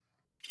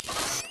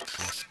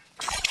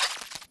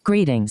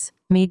Greetings,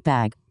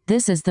 Meatbag.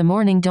 This is the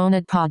Morning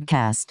Donut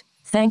Podcast.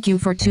 Thank you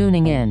for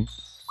tuning in.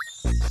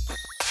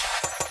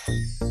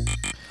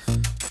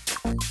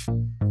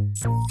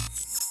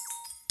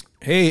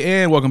 Hey,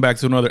 and welcome back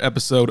to another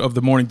episode of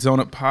the Morning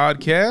Donut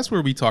Podcast,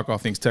 where we talk all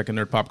things tech and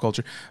nerd pop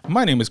culture.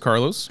 My name is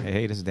Carlos.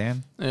 Hey, this is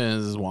Dan. Hey,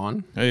 this is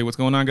Juan. Hey, what's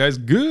going on, guys?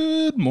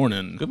 Good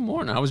morning. Good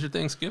morning. How was your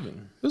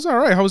Thanksgiving? It was all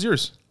right. How was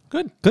yours?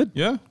 Good.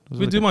 Yeah? We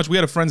didn't do much. We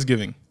had a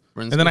Friendsgiving.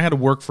 And then I had to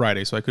work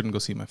Friday, so I couldn't go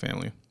see my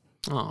family.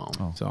 Oh.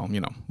 So, what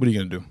are you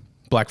going to do?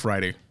 Black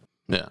Friday.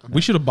 Yeah.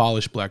 We should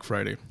abolish Black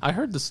Friday. I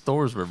heard the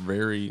stores were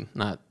very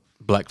not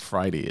Black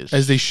Friday-ish.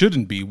 As they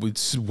shouldn't be.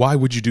 Why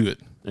would you do it?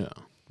 Yeah.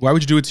 Why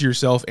would you do it to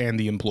yourself and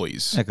the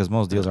employees? Yeah, because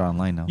most deals are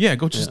online now. Yeah,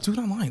 go just do it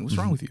online. What's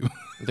wrong with you?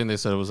 I think they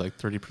said it was like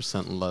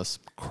 30% less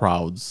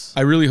crowds.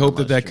 I really hope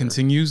that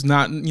continues.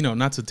 Not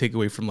to take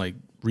away from like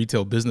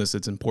retail business.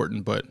 It's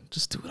important, but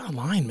just do it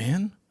online,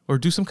 man. Or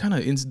do some kind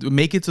of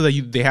make it so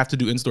that they have to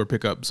do in-store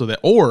pickup, so that,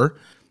 or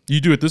you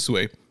do it this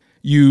way: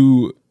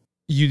 you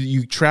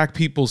track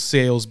people's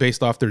sales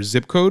based off their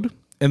zip code,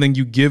 and then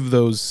you give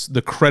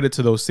the credit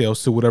to those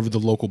sales to whatever the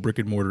local brick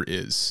and mortar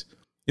is.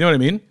 You know what I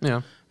mean?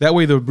 Yeah. That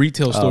way, the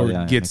retail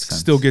store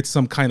still gets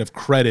some kind of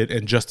credit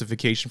and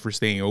justification for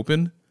staying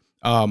open,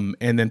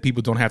 and then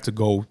people don't have to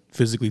go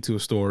physically to a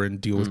store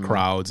and deal with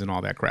crowds and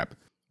all that crap.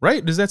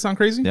 Right? Does that sound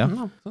crazy? Yeah.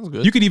 No, sounds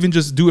good. You could even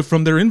just do it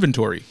from their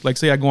inventory. Like,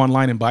 say I go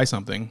online and buy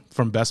something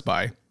from Best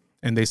Buy,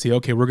 and they say,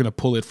 okay, we're going to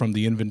pull it from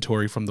the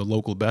inventory from the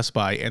local Best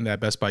Buy, and that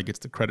Best Buy gets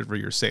the credit for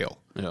your sale.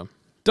 Yeah.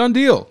 Done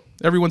deal.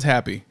 Everyone's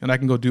happy, and I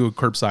can go do a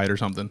curbside or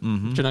something.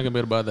 But you're not going to be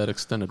able to buy that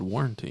extended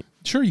warranty.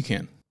 Sure, you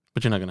can.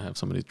 But you're not going to have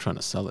somebody trying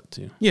to sell it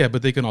to you. Yeah,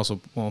 but they can also,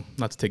 well,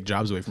 not to take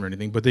jobs away from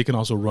anything, but they can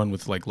also run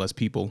with like less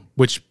people,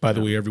 which, by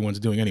the way, everyone's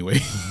doing anyway,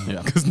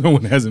 because no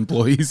one has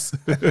employees.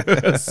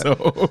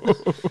 So,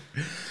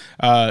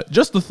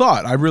 just the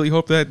thought. I really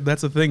hope that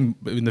that's a thing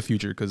in the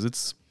future, because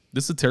this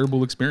is a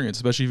terrible experience,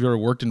 especially if you ever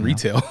worked in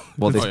retail.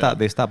 Well,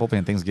 they stopped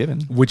opening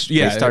Thanksgiving. Which,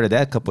 they started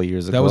that a couple of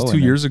years ago. That was 2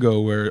 years ago,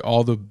 where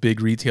all the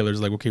big retailers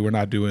are like, okay, we're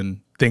not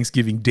doing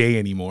Thanksgiving Day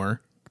anymore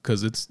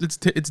because it's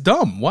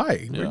dumb.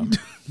 Why? Yeah.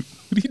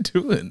 What are you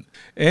doing?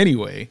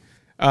 Anyway,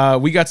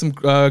 we got some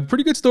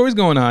pretty good stories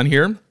going on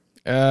here.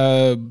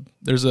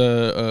 There's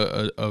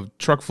a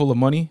truck full of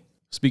money.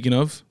 Speaking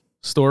of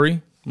story,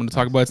 I'm going to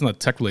talk about it's not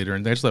tech related,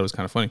 and I just thought it was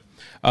kind of funny.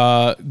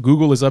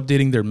 Google is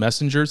updating their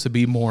Messenger to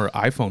be more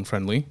iPhone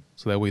friendly,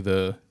 so that way you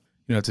don't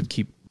have to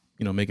keep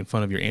making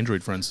fun of your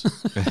Android friends.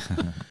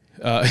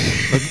 Well,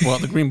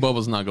 the green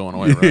bubble's not going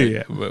away, right?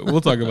 Yeah, but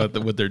we'll talk about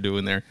what they're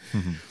doing there.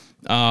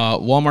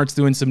 Walmart's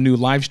doing some new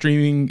live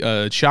streaming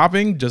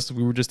shopping.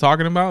 We were just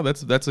talking about.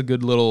 That's a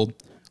good little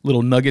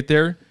nugget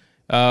there.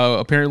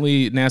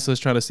 Apparently, NASA is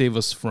trying to save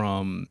us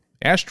from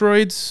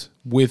asteroids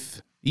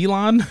with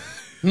Elon.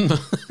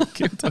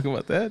 Can't talk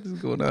about that. What's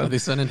going on? Are they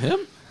sending him?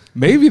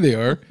 Maybe they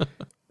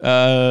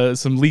are.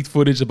 Some leaked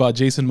footage about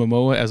Jason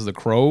Momoa as the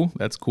Crow.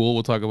 That's cool.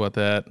 We'll talk about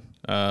that.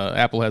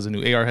 Apple has a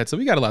new AR headset.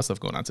 We got a lot of stuff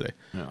going on today.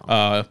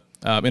 Yeah.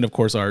 And of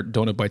course, our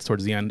donut bites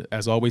towards the end.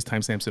 As always,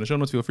 timestamps in the show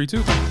notes. Feel free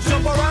to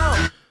jump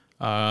around.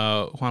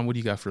 Juan, what do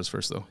you got for us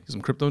first, though?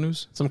 Some crypto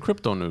news? Some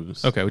crypto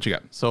news. Okay, what you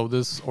got? So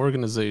this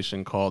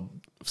organization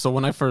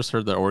when I first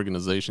heard the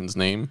organization's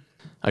name,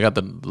 I got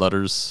the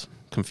letters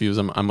confused.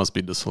 I must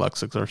be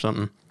dyslexic or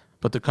something.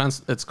 But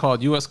it's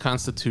called U.S.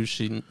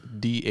 Constitution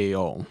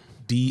DAO.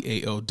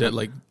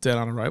 DAO, dead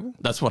on arrival?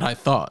 That's what I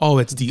thought. Oh,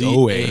 it's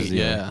DOA.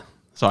 Yeah.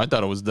 So I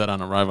thought it was dead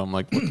on arrival. I'm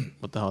like,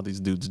 what the hell are these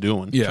dudes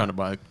doing? Yeah. Trying to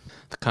buy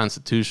the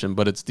Constitution,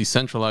 but it's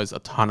decentralized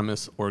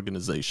autonomous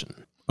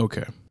organization.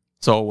 Okay.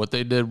 So what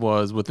they did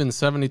was within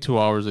 72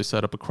 hours, they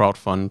set up a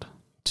crowdfund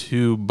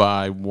to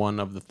buy one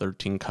of the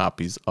 13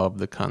 copies of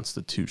the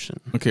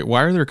Constitution. Okay.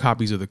 Why are there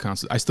copies of the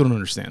Constitution? I still don't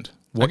understand.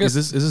 What is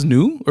this? Is this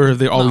new, or have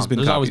there always been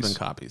there's copies? always been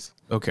copies.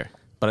 Okay.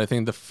 But I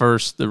think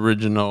the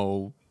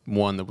original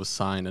one that was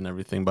signed and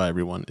everything by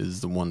everyone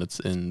is the one that's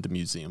in the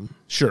museum.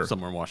 Sure.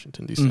 Somewhere in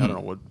Washington, D.C. I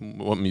don't know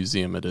what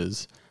museum it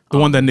is. The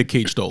one that Nick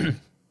Cage stole.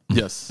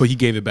 Yes. But he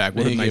gave it back.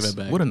 What He gave it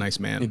back. What a nice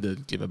man. He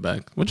did give it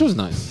back, which was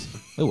nice.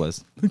 It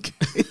was.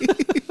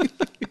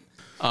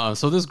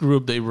 So this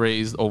group, they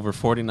raised over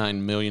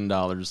 $49 million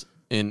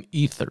in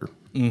Ether.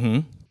 Mm-hmm.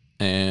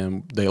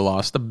 And they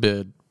lost a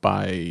bid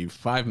by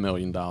 $5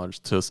 million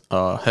to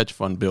a hedge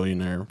fund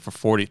billionaire for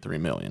 $43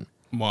 million.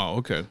 Wow,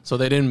 okay. So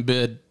they didn't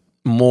bid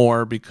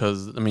more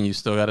because, you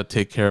still got to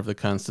take care of the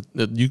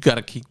Constitution. You got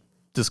to keep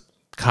this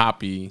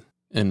copy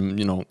in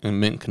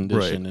mint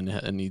condition, right. And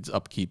it needs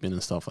upkeeping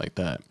and stuff like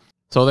that.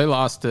 So they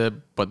lost it,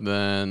 but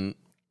then,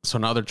 so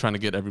now they're trying to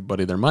get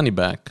everybody their money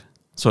back.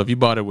 So if you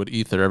bought it with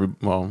Ether,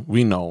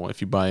 we know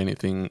if you buy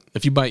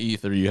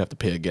Ether, you have to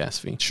pay a gas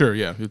fee. Sure,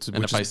 yeah.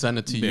 And if I send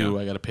it to you,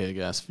 I got to pay a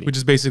gas fee. Which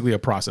is basically a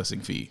processing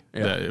fee.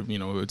 Yeah. That,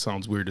 it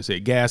sounds weird to say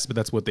gas, but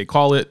that's what they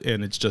call it.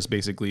 And it's just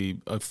basically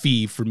a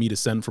fee for me to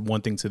send from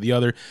one thing to the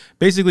other.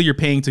 Basically, you're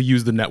paying to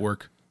use the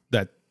network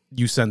that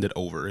you send it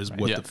over is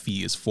what the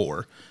fee is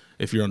for.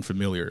 if you're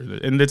unfamiliar.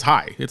 And it's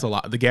high. It's a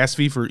lot. The gas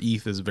fee for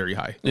ETH is very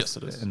high. Yes,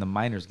 it is. And the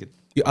miners get.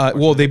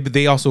 Well,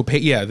 they also pay.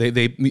 Yeah,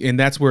 they and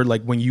that's where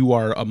like when you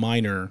are a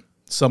miner,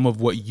 some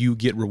of what you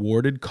get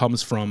rewarded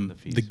comes from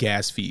the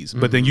gas fees.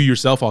 But then you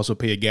yourself also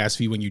pay a gas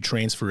fee when you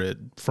transfer it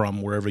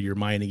from wherever you're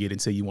mining it,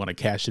 and say you want to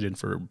cash it in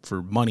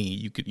for money.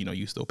 You could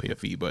you still pay a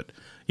fee. But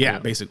yeah,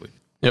 basically.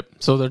 Yep.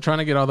 So they're trying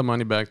to get all the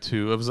money back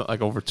to, it was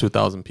like over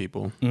 2,000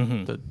 people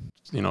that,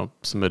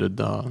 submitted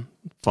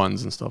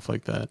funds and stuff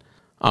like that.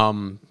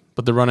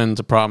 But they're running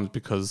into problems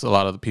because a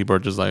lot of the people are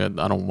just like,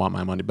 I don't want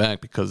my money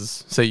back,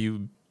 because say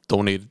you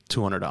donated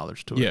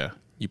 $200 to it. Yeah.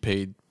 You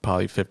paid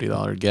probably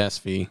 $50 gas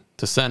fee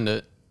to send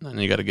it, and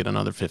you got to get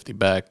another $50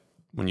 back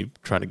when you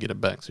try to get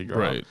it back. So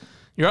you're out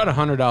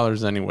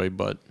 $100 anyway.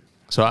 But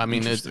so I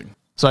mean,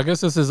 so I guess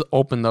this has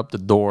opened up the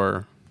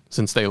door.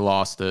 Since they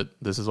lost it,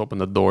 this has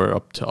opened the door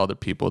up to other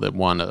people that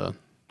want to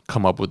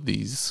come up with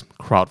these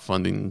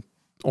crowdfunding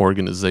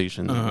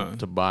organizations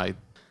to buy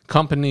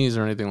companies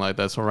or anything like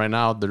that. So right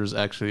now, there's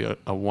actually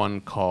a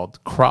one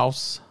called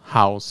Krause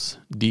House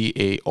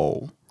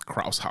DAO.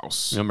 Krause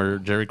House. Remember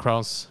Jerry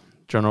Krause,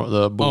 general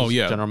manager?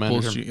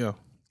 Bullshit, yeah.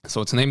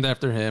 So it's named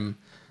after him.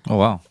 Oh,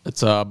 wow.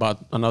 It's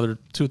about another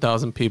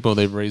 2,000 people.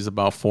 They've raised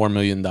about $4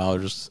 million,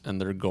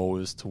 and their goal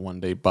is to one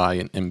day buy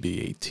an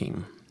NBA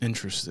team.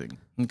 Interesting.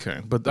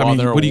 Okay, but I mean,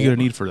 what are you going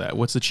to need for that?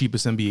 What's the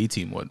cheapest NBA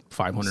team? What,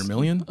 500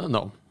 million?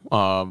 No,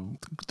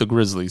 the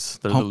Grizzlies.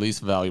 They're the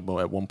least valuable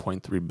at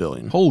 1.3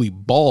 billion. Holy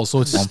balls! So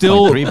it's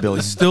still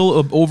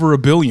over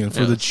 $1 billion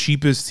for the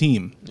cheapest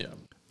team. Yeah,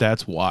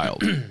 that's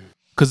wild.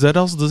 Because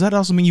does that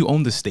also mean you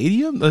own the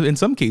stadium in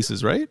some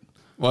cases, right?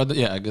 Well,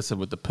 yeah, I guess it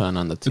would depend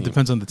on the team. It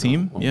depends on the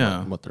team.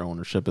 What their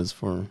ownership is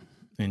for.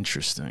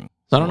 Interesting.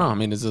 So I don't know. I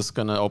mean, is this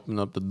going to open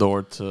up the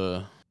door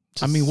to?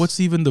 I mean, what's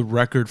even the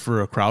record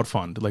for a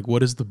crowdfund? Like,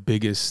 what is the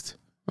biggest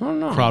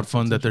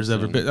crowdfund that there's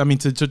ever been? I mean,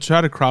 to try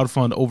to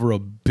crowdfund over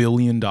 $1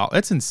 billion,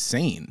 that's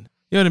insane.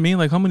 You know what I mean?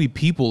 Like, how many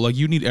people? Like,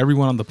 you need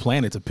everyone on the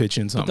planet to pitch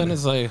in something. But then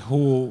it's like,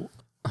 who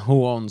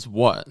owns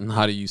what, and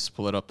how do you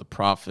split up the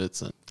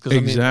profits? Because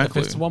exactly. I mean, if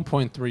it's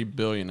 1.3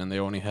 billion and they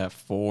only have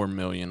 4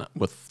 million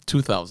with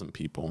 2,000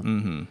 people.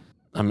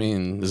 I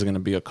mean, there's going to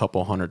be a couple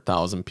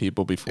 100,000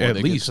 people before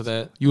they get to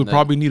that. You would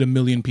probably need 1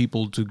 million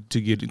people to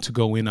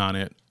go in on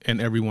it, and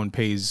everyone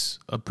pays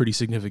a pretty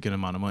significant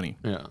amount of money.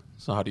 Yeah.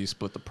 So how do you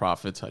split the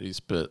profits? How do you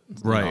split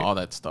all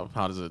that stuff?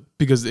 How does it?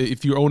 Because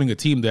if you're owning a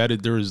team,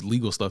 there is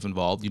legal stuff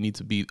involved. You need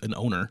to be an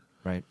owner,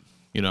 right?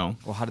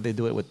 Well, how do they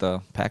do it with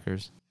the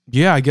Packers?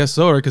 Yeah, I guess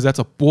so, right? Because that's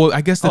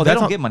I guess they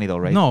don't get money though,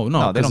 right? No,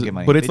 they don't get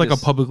money. But it's like a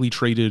publicly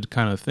traded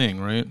kind of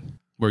thing, right?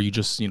 Where you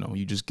just get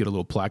a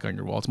little plaque on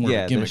your wall. It's more of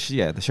a gimmick.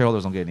 The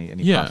shareholders don't get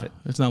any profit.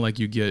 It's not like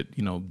you get,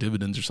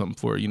 dividends or something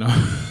for it, You're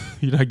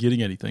not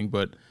getting anything,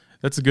 but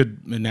that's a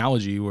good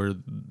analogy where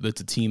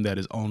it's a team that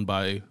is owned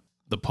by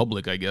the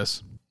public, I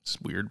guess. It's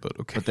weird, but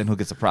okay. But then who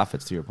gets the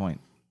profits, to your point?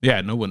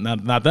 Yeah, no one,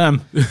 not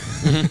them.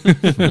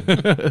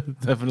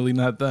 Definitely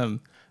not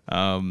them.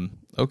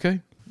 Okay.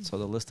 So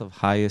the list of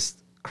highest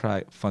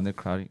crowdfunding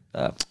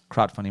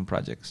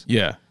projects.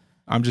 Yeah.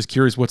 I'm just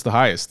curious, what's the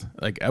highest,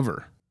 like,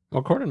 ever? Well,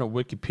 according to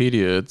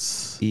Wikipedia,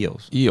 it's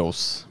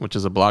EOS, which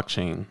is a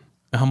blockchain.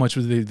 How much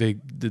did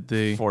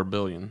they? 4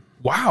 billion.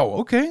 Wow.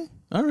 Okay.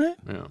 All right.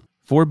 Yeah.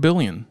 4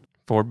 billion.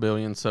 4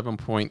 billion,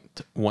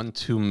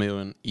 7.12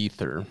 million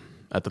Ether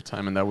at the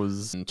time, and that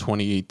was in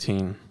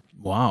 2018.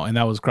 Wow, and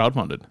that was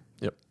crowdfunded.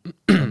 Yep.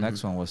 The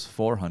next one was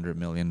 400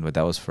 million, but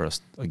that was for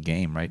a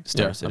game, right?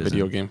 Star Citizen. A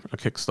video game, a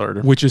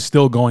Kickstarter, which is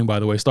still going, by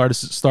the way. Star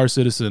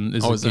Citizen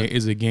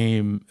is a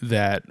game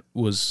that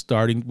was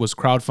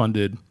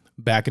crowdfunded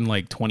back in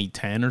like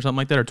 2010 or something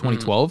like that, or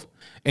 2012,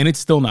 and it's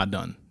still not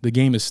done. The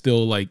game is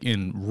still like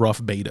in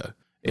rough beta,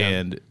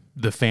 and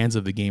the fans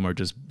of the game are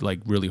just like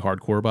really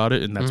hardcore about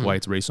it, and that's why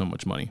it's raised so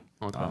much money.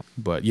 Okay.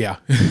 But yeah.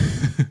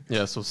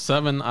 Yeah, so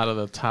 7 out of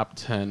the top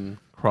 10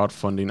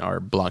 crowdfunding are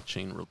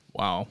blockchain.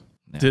 Wow.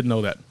 Yeah. Didn't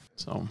know that.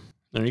 So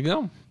there you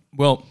go.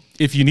 Well,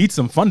 if you need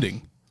some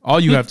funding, all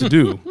you have to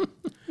do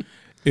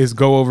is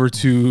go over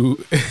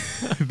to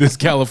this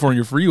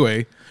California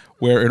freeway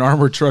where an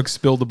armored truck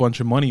spilled a bunch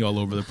of money all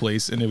over the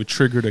place, and it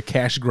triggered a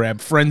cash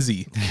grab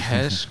frenzy.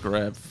 Cash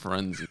grab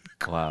frenzy.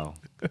 Wow.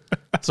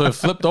 So it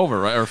flipped over,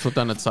 right? Or flipped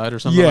on its side or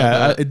something like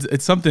that? Yeah,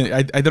 it's something.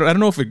 I don't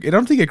know if I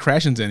don't think it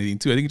crashed into anything,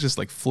 too. I think it just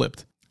like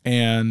flipped.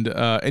 And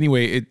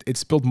anyway, it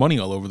spilled money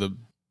all over the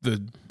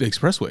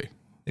expressway.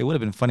 It would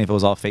have been funny if it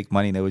was all fake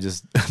money and they were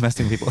just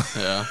messing people.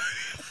 Yeah.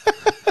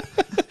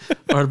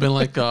 Or it'd been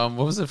like, what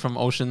was it from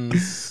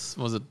Ocean's,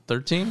 was it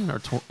 13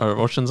 or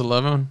Ocean's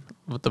 11?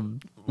 With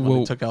when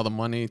they took out the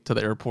money to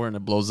the airport and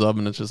it blows up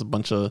and it's just a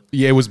bunch of...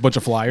 Yeah, it was a bunch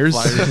of flyers.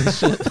 And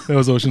shit. That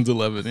was Ocean's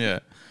 11, yeah.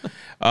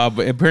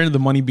 But apparently the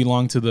money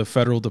belonged to the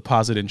Federal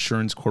Deposit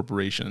Insurance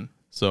Corporation.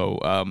 So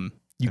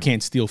you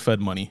can't steal Fed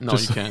money. No,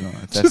 you can't. No,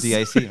 that's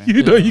DIC,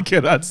 man. You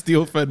cannot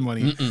steal Fed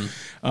money.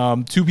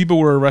 2 people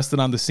were arrested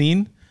on the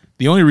scene.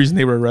 The only reason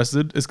they were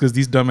arrested is because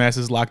these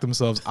dumbasses locked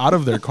themselves out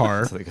of their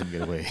car so they couldn't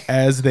get away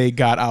as they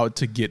got out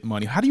to get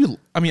money. How do you...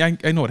 I mean,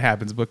 I know what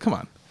happens, but come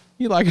on.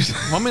 You like it?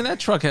 Well, I mean, that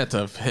truck had to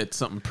have hit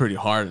something pretty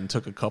hard and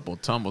took a couple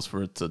of tumbles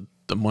for it to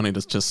the money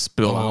to just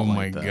spill out. Oh my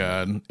like that.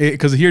 god!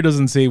 Because here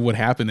doesn't say what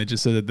happened. It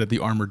just said that the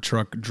armored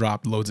truck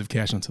dropped loads of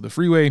cash onto the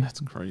freeway. That's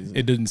crazy.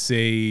 It didn't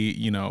say,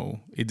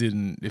 it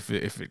didn't if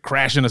it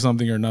crashed into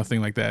something or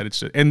nothing like that. It's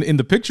just, and in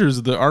the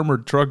pictures, the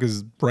armored truck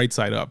is right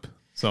side up.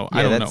 So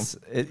I don't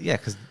know.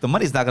 Because the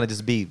money's not gonna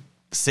just be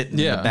sitting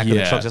in the back of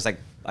the truck, just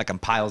like in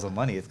piles of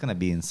money. It's gonna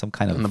be in some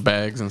kind of in the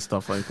bags and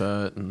stuff like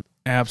that. And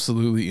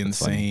Absolutely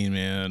insane,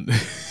 man.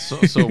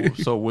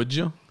 so would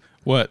you?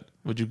 What?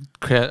 Would you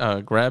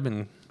grab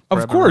and?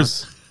 Of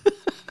course.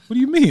 What do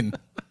you mean?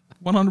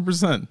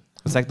 100%.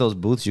 It's like those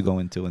booths you go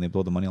into and they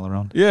blow the money all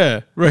around. Yeah,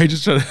 right.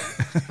 Just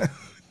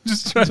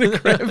trying to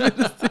grab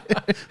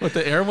it. What,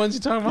 the air ones you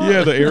talking about?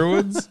 Yeah, the air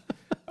ones.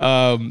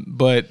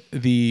 But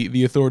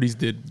the authorities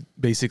did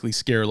basically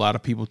scare a lot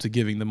of people to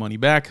giving the money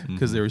back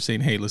because they were saying,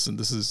 "Hey, listen,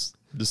 this is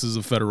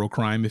a federal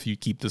crime if you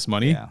keep this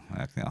money. Yeah,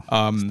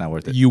 it's not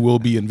worth it. You will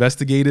be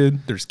investigated.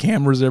 There's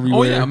cameras everywhere."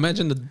 Oh yeah,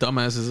 imagine the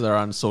dumbasses that are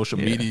on social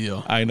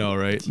media. I know,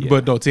 right? Yeah.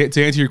 But no, to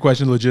answer your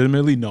question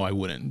legitimately, no, I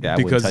wouldn't. Yeah, I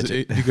because wouldn't touch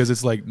it. because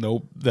it's like,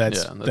 nope,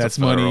 that's that's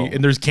money, federal.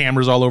 and there's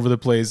cameras all over the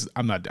place.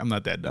 I'm not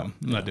that dumb.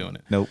 I'm not doing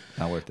it. Nope,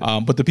 not worth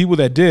it. But the people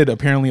that did,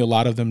 apparently, a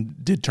lot of them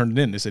did turn it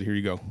in. They said, "Here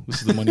you go. This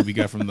is the money we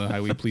got from the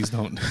highway. Please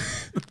don't,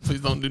 Please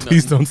don't do nothing.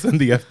 please don't send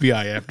the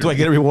FBI after." Do I me."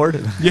 get a reward?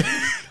 Yeah.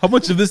 How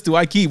much of this do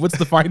I keep? What's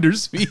the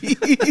finder's fee?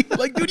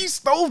 Like, dude, you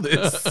stole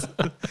this.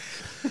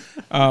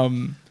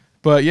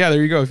 But yeah,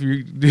 there you go. If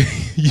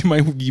you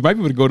might be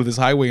able to go to this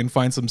highway and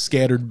find some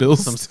scattered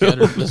bills. Some still,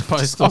 scattered- there's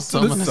probably just still off to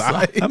some the on the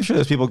side. I'm sure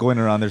there's people going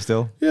around there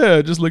still.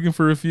 Yeah, just looking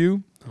for a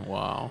few.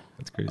 Wow.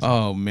 That's crazy.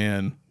 Oh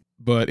man.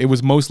 But it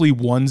was mostly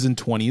 1s and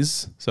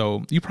 20s,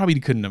 so you probably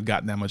couldn't have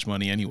gotten that much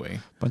money anyway.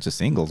 Bunch of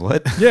singles.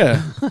 What?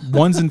 Yeah,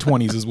 1s and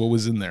 20s is what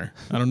was in there.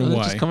 I don't know Was it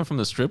why. just coming from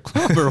the strip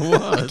club or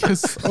what?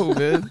 Guess so,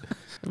 man.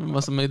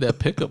 Must have made that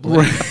pickup.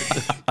 Right.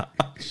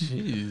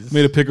 Jeez.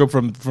 Made a pickup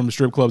from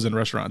strip clus and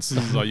restaurants.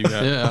 This is all you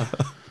got. Yeah.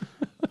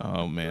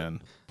 Oh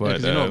man.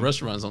 But But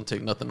restaurants don't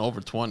take nothing over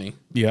 20.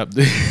 Yep.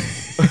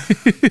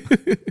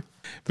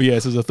 But yeah,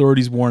 it says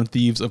authorities warn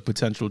thieves of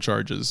potential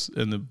charges,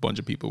 and a bunch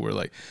of people were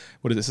like,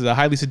 "What is this? It says, I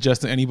highly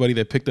suggest to anybody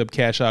that picked up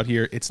cash out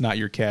here, it's not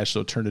your cash,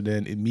 so turn it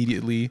in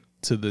immediately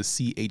to the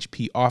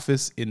CHP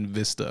office in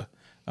Vista."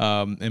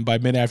 And by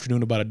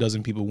mid-afternoon, about a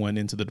dozen people went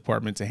into the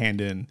department to hand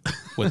in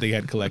what they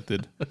had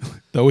collected,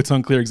 though it's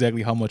unclear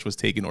exactly how much was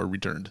taken or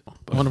returned.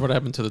 I wonder what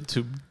happened to the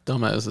two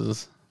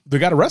dumbasses. They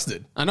got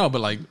arrested. I know,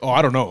 but like, Oh,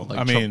 I don't know. like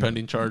I mean,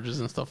 pending charges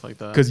and stuff like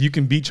that. because you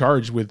can be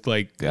charged with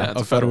like Yeah,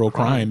 it's a federal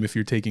crime if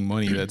you're taking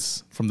money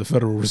that's from the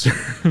Federal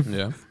Reserve.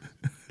 Yeah.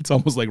 It's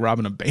almost like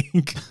robbing a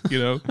bank, you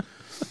know?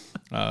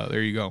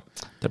 There you go.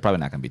 They're probably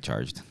not going to be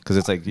charged because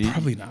it's like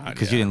Probably not,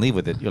 because yeah. you didn't leave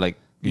with it. You're like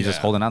you're just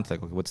Yeah. holding on to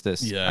like, what's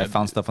this? Yeah. I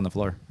found stuff on the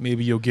floor.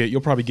 Maybe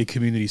you'll probably get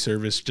community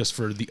service just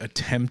for the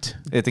attempt.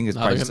 I think it's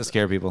No, probably they're just to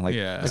scare people. Like,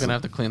 Yeah. They're going to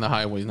have to clean the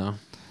highways now.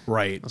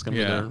 Right. That's going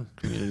to be their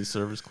community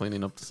service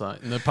cleaning up the side.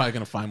 And they're probably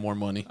going to find more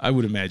money. I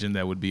would imagine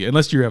that would be,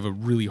 unless you have a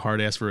really hard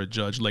ass for a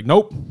judge. Like,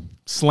 nope,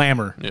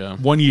 slammer. Yeah.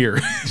 1 year.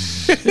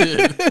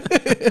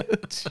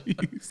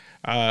 Jeez.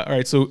 All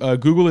right. So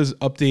Google is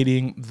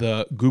updating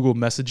the Google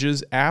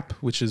Messages app,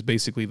 which is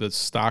basically the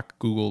stock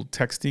Google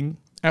texting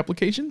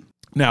application.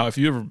 Now, if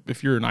you're an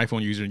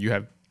iPhone user and you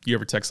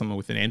ever text someone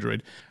with an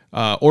Android,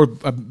 or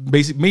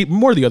basically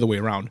more the other way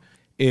around,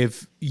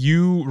 if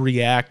you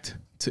react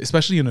to,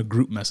 especially in a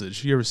group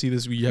message, you ever see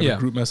this? You have Yeah. a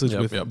group message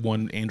Yep, with yep.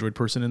 one Android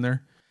person in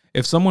there.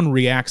 If someone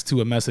reacts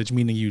to a message,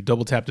 meaning you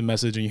double tap the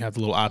message and you have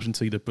the little option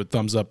to either put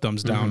thumbs up,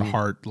 thumbs down,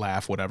 heart,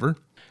 laugh, whatever.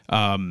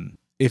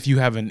 If you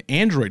have an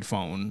Android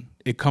phone,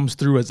 it comes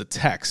through as a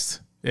text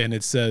and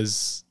it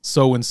says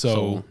so and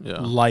so yeah.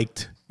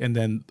 liked, and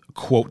then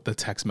quote the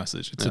text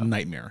message. It's a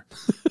nightmare.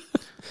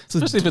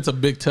 Especially if it's a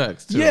big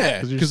text. Too,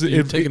 Yeah, Because 'cause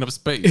you're it- taking up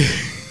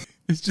space.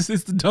 It's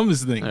the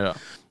dumbest thing. Yeah.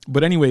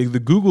 But anyway, the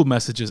Google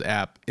Messages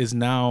app is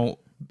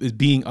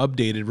being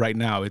updated right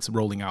now. It's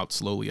rolling out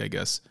slowly, I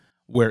guess,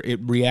 where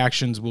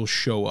reactions will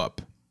show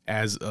up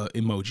as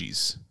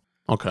emojis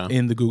Okay.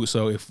 in the Google.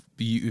 So if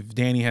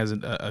Danny has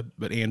an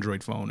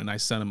Android phone and I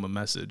send him a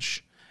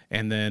message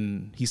and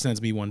then he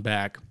sends me one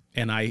back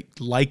and I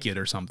like it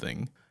or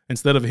something,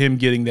 instead of him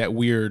getting that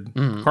weird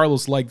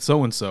Carlos liked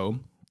so and so,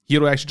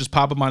 he'll actually just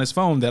pop up on his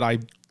phone that I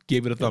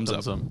gave it a thumbs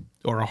up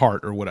or a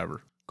heart or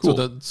whatever.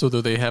 Cool. So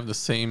do they have the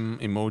same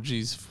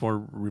emojis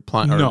for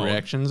reply or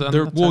reactions on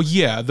the well, text?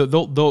 yeah,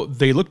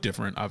 they look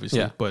different, obviously,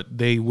 Yeah. but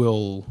they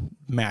will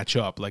match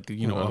up. Like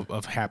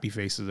of happy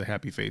faces, a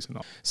happy face, and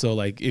all. So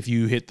like if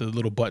you hit the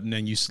little button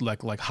and you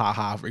select like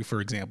haha,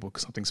 for example,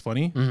 because something's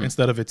funny,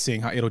 instead of it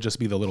saying it'll just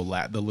be the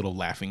little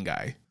laughing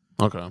guy.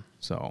 Okay.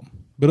 So,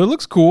 but it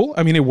looks cool.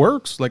 I mean, it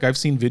works. Like I've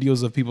seen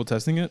videos of people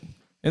testing it,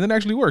 and it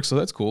actually works. So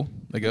that's cool,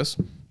 I guess.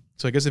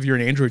 So I guess if you're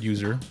an Android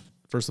user,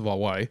 first of all,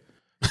 why?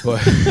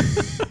 But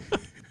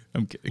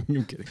I'm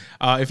kidding.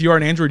 If you are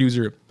an Android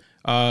user,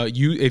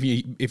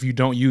 if you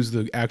don't use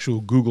the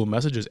actual Google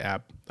Messages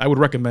app, I would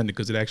recommend it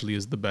because it actually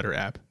is the better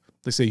app.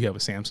 Let's say you have a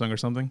Samsung or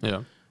something.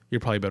 Yeah. you're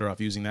probably better off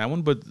using that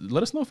one. But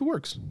let us know if it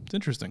works. It's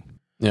interesting.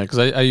 Yeah, because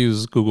I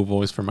use Google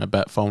Voice for my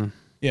bat phone.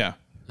 Yeah.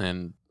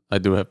 And I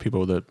do have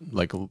people that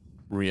like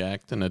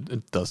react, and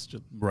it does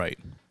just right.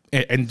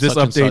 And this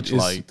such update and such is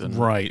liked and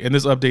right. And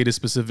this update is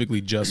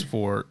specifically just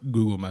for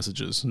Google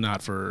Messages,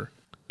 not for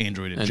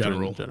Android in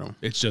general.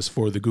 It's just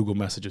for the Google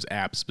Messages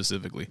app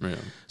specifically. Yeah.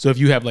 So if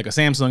you have like a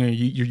Samsung and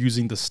you're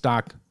using the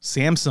stock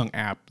Samsung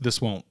app,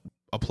 this won't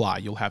apply.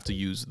 You'll have to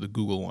use the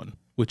Google one,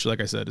 which,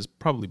 like I said, is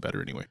probably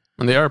better anyway.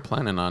 And they are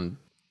planning on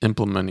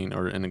implementing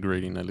or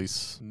integrating, at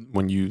least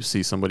when you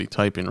see somebody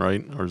typing,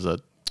 right? Or is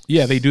that?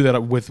 Yeah, they do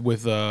that with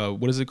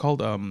what is it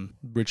called?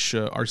 Rich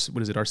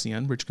what is it?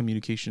 RCN, Rich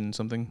Communication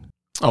something.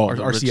 Oh,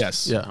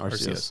 RCS. Yeah,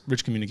 RCS.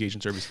 Rich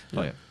Communication Service.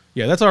 Oh yeah.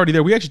 Yeah, that's already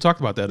there. We actually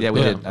talked about that. Yeah,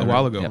 we did a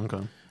while ago. Yeah.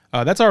 Okay.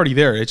 That's already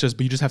there. It's just,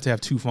 but you just have to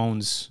have two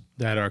phones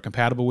that are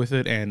compatible with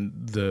it, and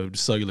the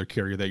cellular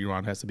carrier that you're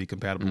on has to be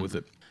compatible with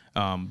it.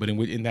 But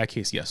in that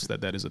case, yes,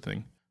 that is a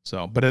thing.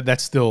 So, but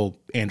that's still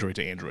Android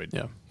to Android.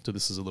 Yeah. So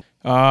this is a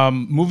little.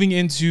 Moving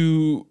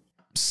into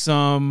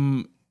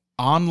some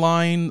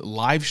online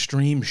live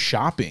stream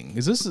shopping.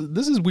 This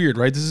is weird,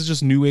 right? This is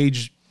just new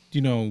age,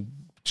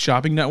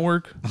 shopping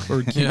network or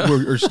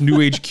or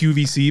new age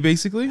QVC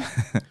basically,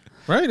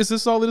 right? Is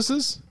this all this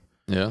is?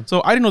 Yeah.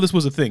 So I didn't know this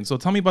was a thing. So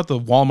tell me about the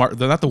Walmart,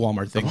 not the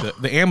Walmart thing,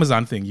 the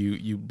Amazon thing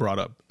you brought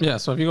up. Yeah.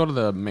 So if you go to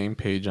the main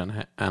page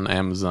on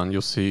Amazon,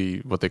 you'll see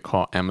what they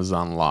call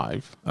Amazon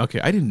Live.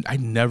 Okay, I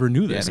never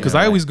knew this because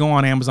Yeah, I always go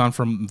on Amazon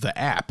from the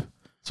app.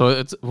 So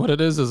it's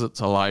it's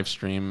a live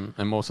stream,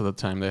 and most of the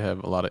time they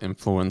have a lot of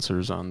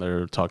influencers on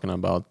there talking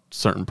about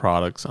certain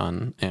products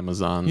on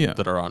Amazon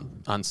that are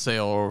on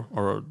sale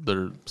or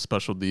their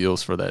special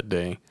deals for that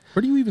day.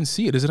 Where do you even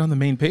see it? Is it on the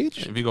main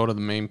page? If you go to the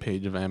main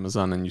page of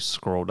Amazon and you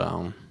scroll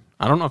down,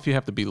 I don't know if you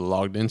have to be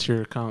logged into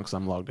your account because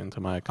I'm logged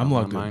into my account. I'm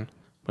logged in.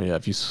 But yeah,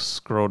 if you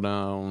scroll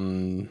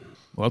down.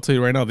 Well, I'll tell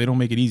you right now, they don't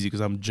make it easy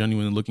because I'm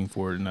genuinely looking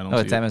for it and I don't see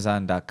it's it.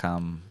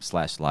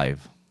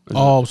 Amazon.com/live.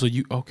 Oh, so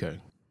okay.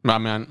 I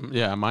mean,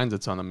 yeah, mine's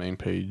it's on the main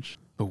page.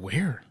 But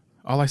where?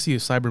 All I see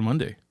is Cyber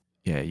Monday.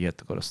 Yeah, you have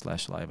to go to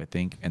 /live, I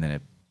think, and then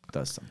it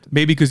does something.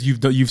 Maybe because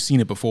you've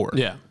seen it before.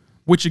 Yeah.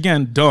 Which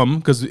again, dumb.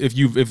 Because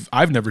if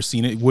I've never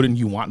seen it, wouldn't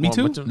you want me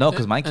to? No,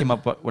 because mine came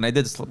up when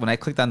I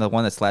clicked on the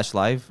one that's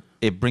 /live,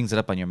 it brings it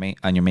up on your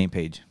main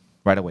page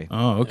right away.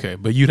 Oh, okay.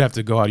 But you'd have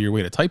to go out of your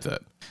way to type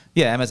that.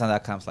 Yeah,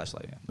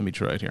 Amazon.com/live. Yeah. Let me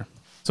try it here.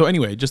 So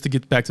anyway, just to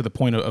get back to the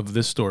point of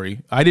this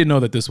story, I didn't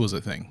know that this was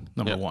a thing,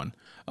 number one.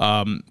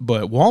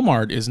 But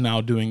Walmart is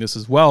now doing this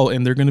as well,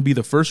 and they're going to be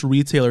the first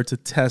retailer to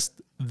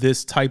test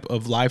this type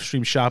of live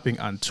stream shopping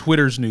on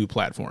Twitter's new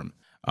platform.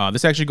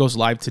 This actually goes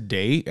live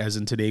today, as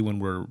in today when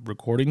we're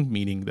recording,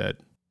 meaning that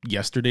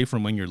yesterday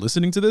from when you're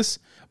listening to this.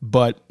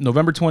 But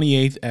November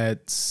 28th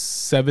at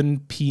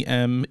 7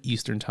 p.m.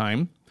 Eastern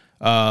time,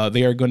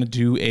 they are going to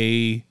do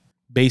a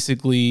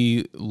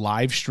basically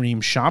live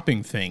stream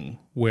shopping thing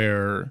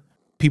where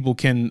people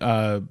can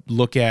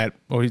look at,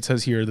 or it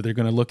says here that they're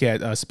going to look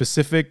at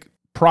specific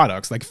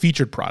products, like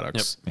featured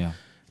products. Yep. Yeah.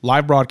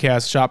 Live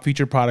broadcast, shop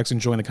featured products,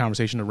 and join the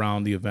conversation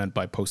around the event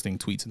by posting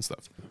tweets and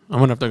stuff. I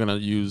wonder if they're going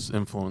to use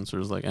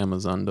influencers like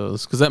Amazon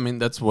does. Because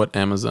that's what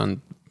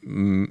Amazon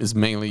is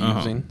mainly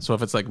using. So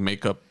if it's like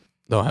makeup,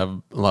 they'll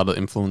have a lot of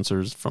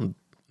influencers from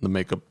the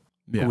makeup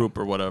group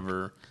or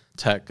whatever.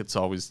 Tech, it's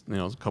always,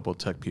 a couple of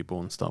tech people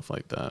and stuff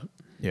like that.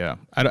 Yeah.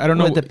 I don't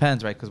know. It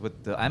depends, right? Because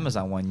with the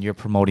Amazon one, you're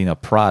promoting a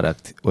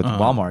product. With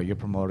Walmart, you're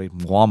promoting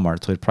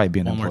Walmart. So it'd probably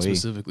be an Walmart employee.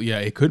 specifically. Yeah,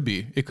 it could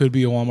be. It could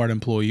be a Walmart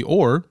employee,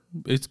 or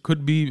it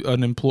could be a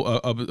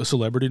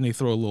celebrity and they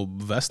throw a little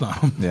vest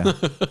on them. Yeah.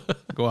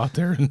 Go out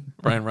there and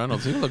Ryan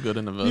Reynolds, he look good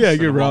in a vest. yeah,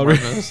 get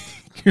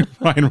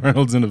Ryan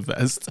Reynolds in a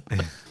vest.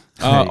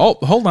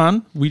 Hold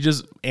on. We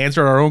just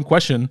answered our own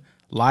question.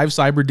 Live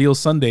Cyber Deal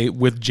Sunday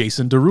with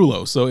Jason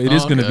Derulo. So it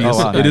is going to be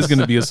it is going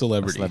to be a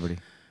celebrity.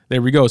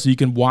 There we go. So you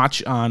can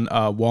watch on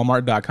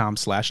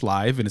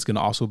walmart.com/live, and it's going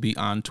to also be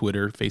on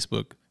Twitter,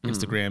 Facebook,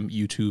 Instagram,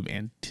 YouTube,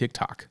 and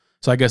TikTok.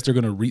 So I guess they're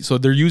going to so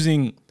they're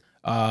using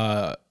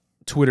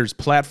Twitter's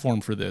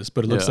platform for this,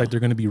 but it looks like they're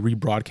going to be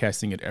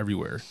rebroadcasting it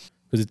everywhere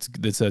because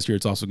it says here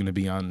it's also going to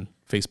be on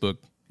Facebook,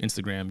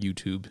 Instagram,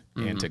 YouTube,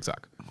 and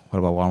TikTok. What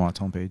about Walmart's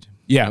homepage?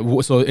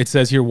 Yeah. So it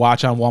says here,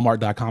 watch on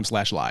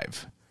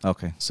walmart.com/live.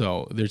 Okay.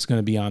 So there's going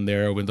to be on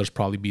there when there's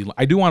probably be.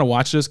 I do want to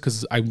watch this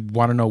because I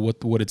want to know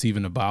what it's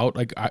even about.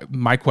 Like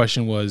my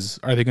question was,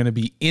 are they going to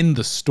be in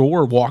the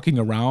store walking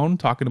around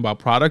talking about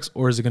products,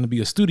 or is it going to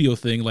be a studio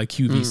thing like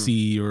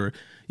QVC or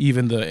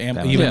even the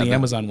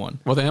Amazon one?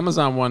 Well, the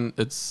Amazon one,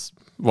 it's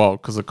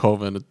because of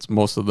COVID, it's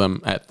most of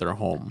them at their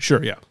home.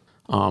 Sure, yeah.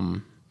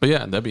 But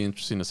yeah, that'd be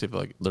interesting to see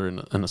if they're in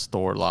a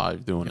store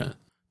live doing it.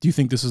 Do you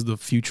think this is the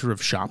future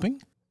of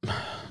shopping?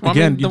 Well,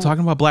 again, you're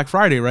talking about Black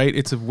Friday, right?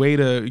 It's a way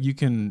you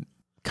can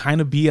kind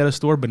of be at a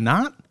store, but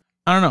not.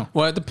 I don't know.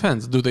 Well, it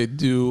depends. Do they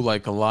do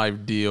like a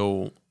live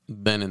deal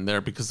then and there?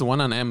 Because the one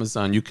on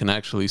Amazon, you can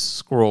actually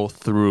scroll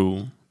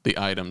through the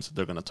items that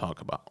they're going to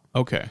talk about.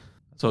 Okay.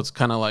 So it's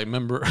kind of like,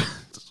 remember,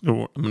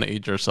 I'm going to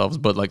age ourselves,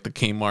 but like the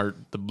Kmart,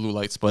 the blue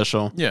light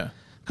special. Yeah.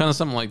 Kind of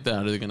something like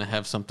that. Are they going to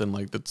have something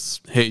like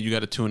that's, hey, you got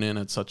to tune in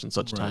at such and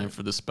such time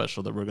for this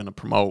special that we're going to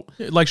promote?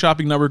 Like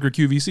Shopping Network or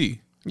QVC.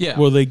 Yeah.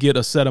 Where they get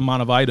a set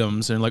amount of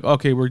items and like,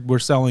 okay, we're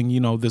selling,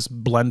 this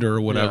blender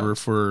or whatever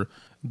for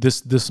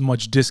this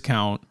much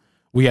discount.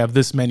 We have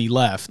this many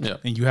left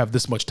and you have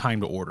this much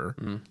time to order.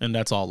 And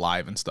that's all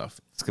live and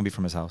stuff. It's going to be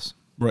from his house.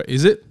 Right.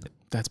 Is it?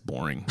 That's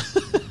boring.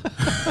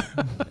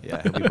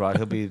 Yeah,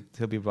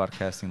 he'll be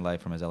broadcasting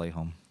live from his LA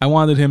home. I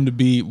wanted him to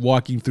be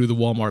walking through the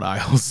Walmart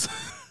aisles.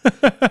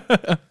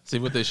 See,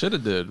 what they should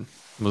have did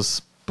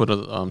was put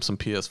some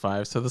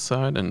PS5s to the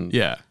side and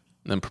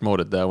then promote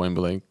it that way and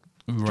be like,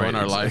 join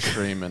our live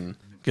stream and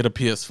get a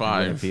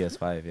PS5.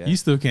 PS5, yeah. You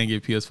still can't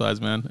get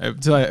PS5s, man.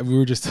 We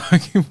were just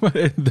talking about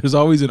it. There's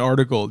always an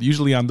article,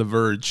 usually on The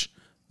Verge,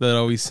 that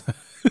always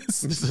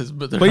says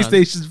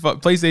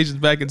PlayStation's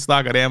back in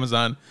stock on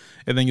Amazon,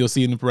 and then you'll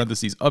see in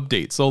parentheses,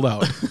 update, sold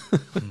out.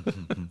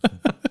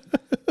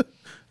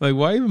 Like,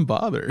 why even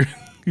bother?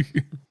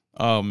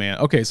 Oh, man.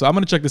 Okay, so I'm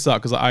going to check this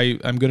out because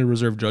I'm going to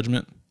reserve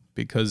judgment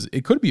because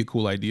it could be a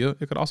cool idea.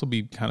 It could also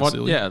be kind of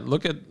silly. Yeah,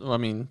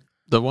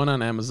 the one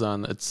on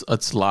Amazon,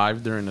 it's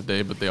live during the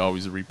day, but they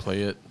always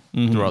replay it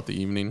throughout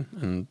the evening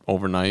and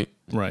overnight.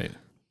 Right.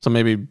 So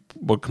maybe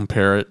we'll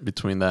compare it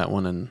between that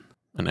one and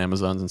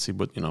Amazon's and see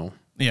what,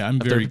 Yeah, I'm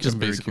they're just I'm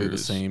very basically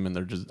curious. the same and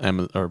they're just,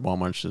 or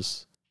Walmart's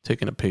just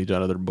taking a page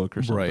out of their book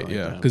or something. Right, like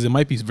yeah. that. Because it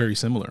might be very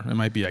similar. It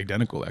might be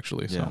identical,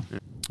 actually. So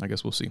I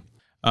guess we'll see.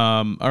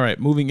 All right,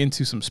 moving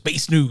into some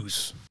space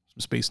news.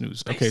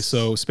 Okay,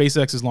 so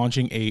SpaceX is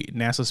launching a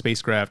NASA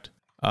spacecraft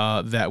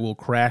that will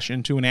crash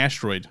into an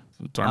asteroid.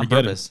 It's Armageddon.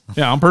 On purpose.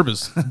 Yeah, on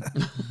purpose.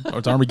 Or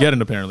it's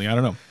Armageddon, apparently. I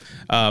don't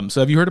know. So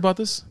have you heard about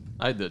this?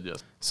 I did,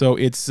 yes. So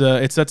it's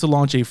set to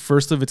launch a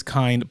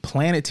first-of-its-kind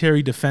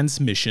planetary defense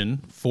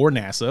mission for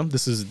NASA.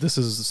 This is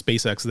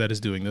SpaceX that is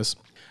doing this.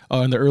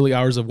 In the early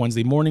hours of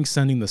Wednesday morning,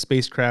 sending the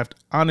spacecraft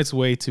on its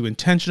way to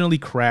intentionally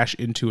crash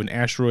into an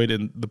asteroid.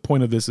 And the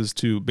point of this is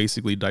to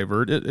basically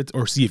divert it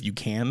or see if you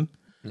can.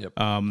 Yep.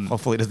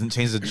 Hopefully it doesn't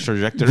change the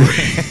trajectory.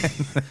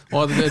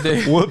 Well,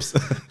 Whoops.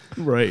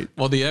 Right.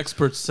 Well, the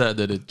experts said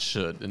that it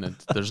should, and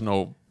there's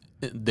no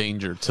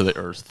danger to the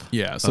Earth.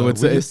 Yeah. So we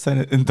just sent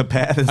it in the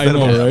path. I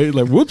know, right?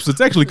 Like, whoops! It's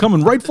actually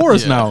coming right for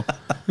us now.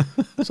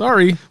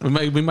 Sorry. We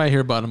might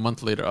hear about it a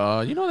month later.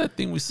 You know that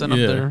thing we sent up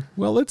there?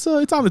 Well, it's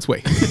on its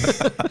way.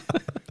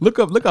 Look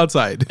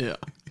outside. Yeah.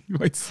 You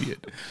might see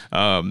it.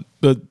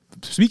 But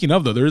speaking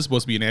of, though, there is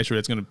supposed to be an asteroid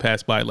that's going to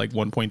pass by like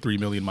 1.3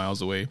 million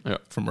miles away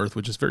from Earth,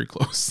 which is very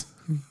close.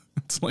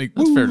 It's like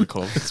that's fairly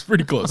close. It's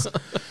pretty close.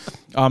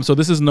 So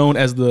this is known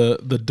as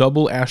the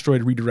Double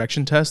Asteroid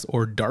Redirection Test,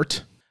 or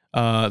DART.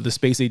 The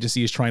space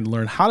agency is trying to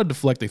learn how to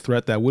deflect a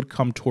threat that would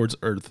come towards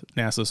Earth.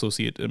 NASA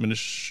Associate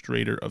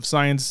Administrator of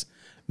Science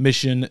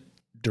Mission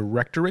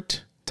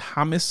Directorate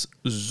Thomas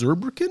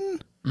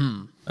Zurbrücken.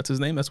 That's his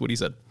name. That's what he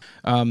said.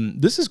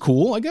 This is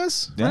cool, I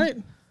guess, right?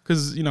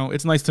 Because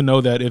it's nice to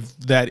know that if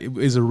that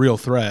is a real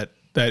threat,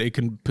 that it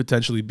can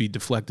potentially be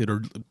deflected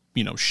or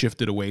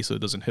shifted away so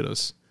it doesn't hit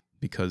us.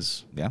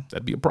 Because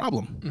that'd be a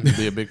problem. It'd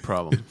be a big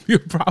problem. It'd be a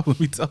problem,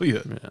 we tell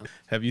you. Yeah.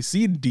 Have you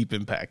seen Deep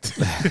Impact?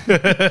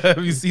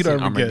 Have you seen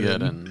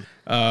Armageddon?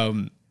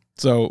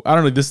 So I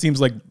don't know. This seems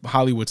like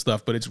Hollywood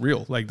stuff, but it's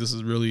real. Like, this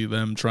is really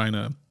them trying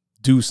to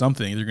do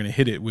something. They're going to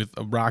hit it with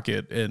a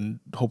rocket, and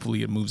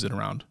hopefully it moves it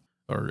around,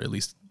 or at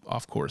least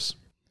off course.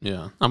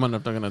 Yeah, I'm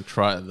gonna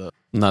try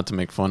not to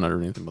make fun or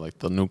anything, but like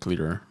the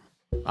nuclear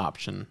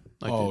option.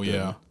 Like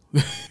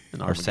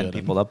Or send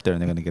people up there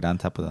and they're going to get on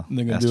top of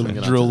They're going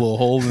to drill a little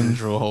hole and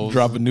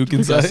drop a nuke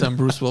inside. Send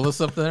Bruce Willis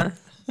up there.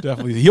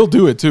 Definitely, he'll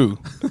do it too.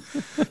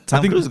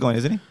 Tom Cruise is going,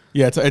 isn't he?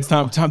 Yeah, it's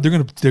Tom. They're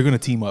gonna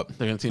team up.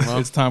 They're gonna team up.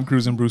 It's Tom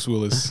Cruise and Bruce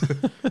Willis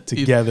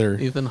together.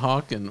 Ethan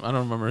Hawke and I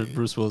don't remember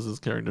Bruce Willis's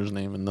character's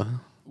name in the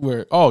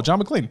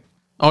John McClane.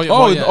 Oh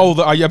yeah.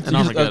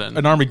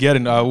 An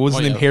Armageddon. What was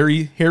his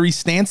name? Harry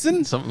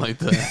Stanson. Something like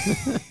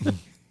that.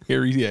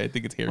 Harry. Yeah, I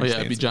think it's Harry. Oh yeah,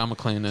 Stanson. it'd be John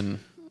McClane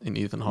and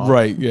Ethan Hawke.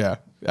 Right. Yeah.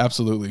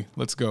 Absolutely.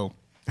 Let's go.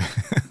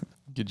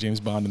 Get James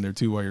Bond in there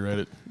too while you're at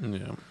it.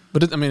 Yeah,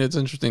 but it's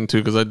interesting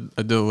too because I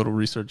did a little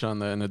research on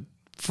that, and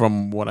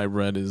from what I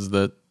read is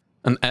that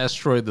an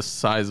asteroid the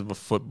size of a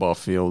football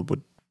field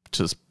would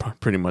just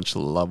pretty much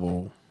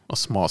level a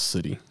small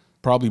city.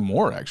 Probably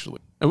more,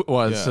 actually.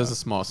 It says a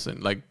small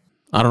city. Like,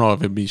 I don't know if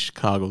it'd be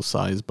Chicago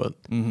size, but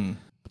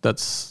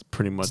that's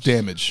pretty much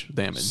damage.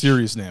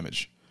 Serious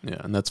damage. Yeah,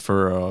 and that's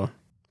for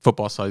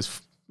football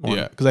size.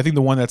 Yeah, because I think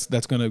the one that's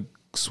going to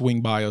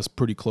swing by us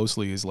pretty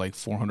closely is like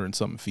 400 and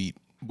something feet,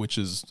 which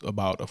is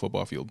about a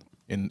football field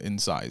in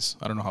size.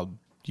 I don't know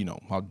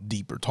how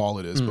deep or tall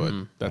it is, but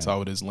that's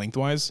how it is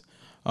lengthwise.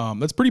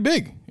 That's pretty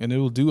big, and it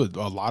will do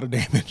a lot of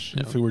damage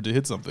if it were to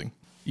hit something.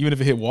 Even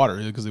if it hit water,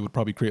 because it would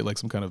probably create like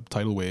some kind of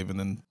tidal wave, and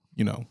then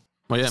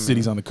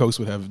cities on the coast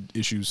would have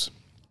issues.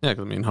 Yeah,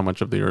 because how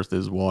much of the Earth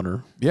is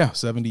water? Yeah,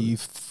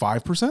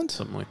 75%,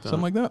 something like that.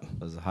 Something like that.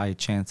 There's a high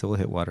chance it will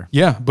hit water.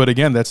 Yeah, but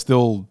again, that's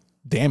still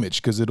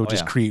damage because it'll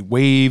just create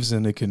waves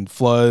and it can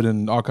flood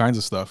and all kinds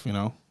of stuff.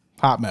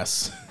 Hot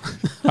mess.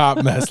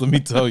 Hot mess. Let me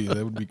tell you,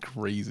 that would be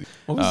crazy.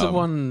 What was the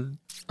one?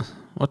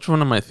 Which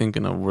one am I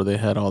thinking of where they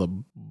had all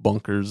the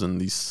bunkers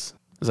and these?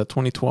 Is that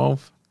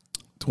 2012?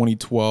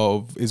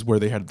 2012 is where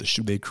they had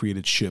they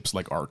created ships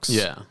like arcs.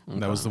 Yeah. Okay.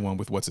 That was the one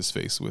with what's his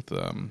face with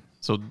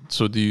So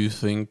do you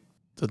think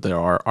that there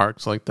are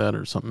arcs like that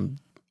or something?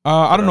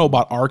 I don't know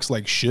about arcs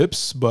like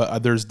ships,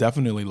 but there's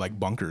definitely like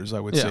bunkers. I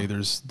would say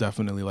there's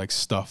definitely like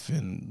stuff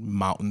in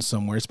mountains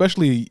somewhere,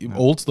 especially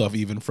old stuff,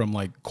 even from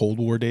like Cold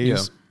War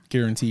days. Yeah.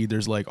 Guaranteed,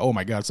 there's like, oh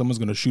my God, someone's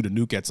gonna shoot a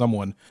nuke at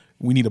someone.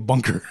 We need a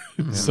bunker.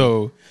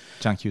 So,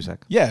 John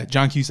Cusack. Yeah,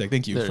 John Cusack.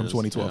 Thank you, there from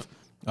 2012.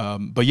 Yeah.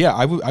 But yeah,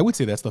 I would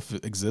say that stuff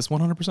exists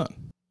 100%.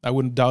 I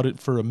wouldn't doubt it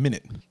for a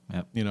minute.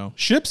 Yep. You know,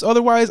 ships.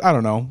 Otherwise, I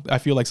don't know. I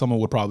feel like someone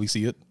would probably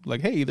see it.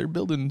 Like, hey, they're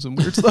building some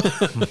weird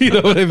stuff. You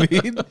know what I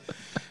mean?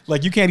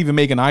 Like, you can't even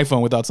make an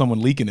iPhone without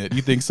someone leaking it.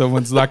 You think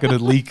someone's not going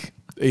to leak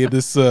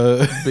this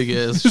big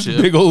ass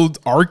ship, big old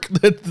ark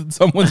that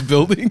someone's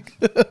building?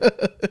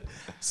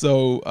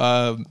 So,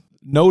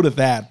 no to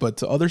that, but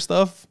to other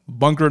stuff,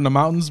 bunker in the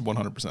mountains,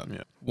 100%.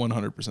 Yeah,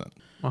 100%.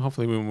 Well,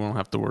 hopefully we won't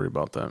have to worry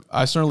about that.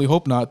 I certainly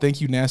hope not.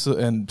 Thank you, NASA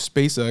and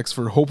SpaceX,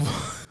 for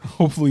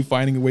hopefully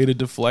finding a way to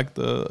deflect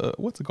the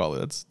what's it called?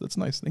 That's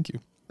nice. Thank you.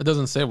 It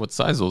doesn't say what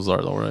size those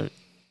are, though, right?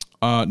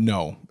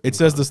 No. It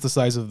says this the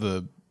size of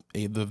the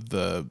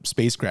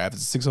spacecraft.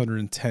 It's a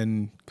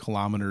 610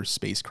 kilometer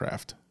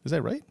spacecraft. Is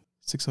that right?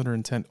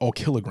 610. Oh,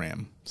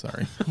 kilogram.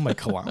 Sorry, I'm like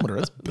kilometer.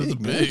 That's big.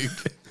 That's big.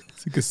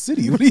 It's like a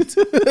city. What are you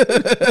doing?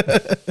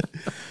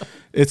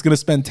 It's going to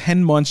spend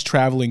 10 months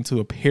traveling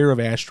to a pair of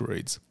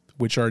asteroids,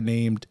 which are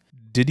named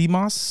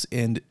Didymos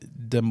and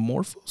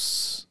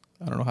Dimorphos.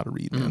 I don't know how to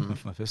read, man.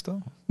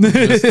 Mephisto?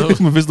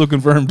 Mephisto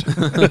confirmed.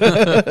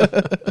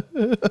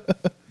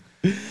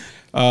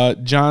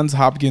 Johns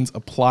Hopkins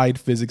Applied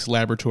Physics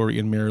Laboratory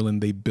in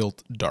Maryland, they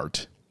built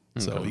DART.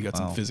 So you got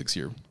some physics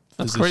here.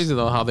 That's crazy,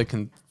 though, how they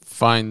can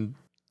find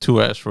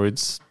 2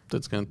 asteroids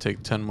that's going to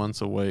take 10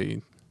 months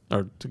away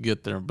or to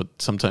get there, but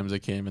sometimes they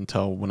can't even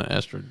tell when an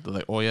asteroid. They're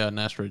like, oh yeah, an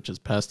asteroid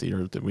just passed the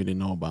Earth that we didn't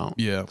know about.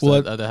 Yeah,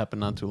 well, that happened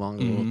not too long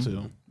ago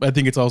too. I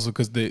think it's also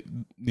because they,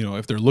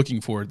 if they're looking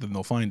for it, then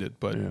they'll find it.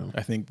 But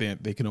I think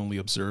they can only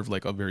observe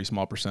like a very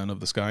small % of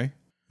the sky.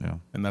 Yeah,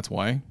 and that's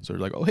why. So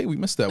they're like, oh hey, we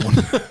missed that one.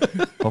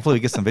 Hopefully, we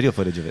get some video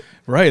footage of it.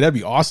 Right, that'd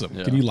be awesome.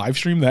 Yeah. Can you live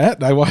stream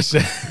that? I watched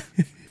that.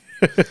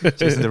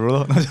 Jason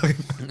Derulo.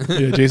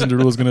 Yeah, Jason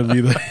Derulo is going to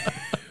be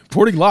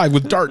reporting live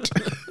with DART.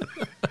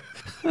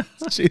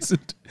 Jason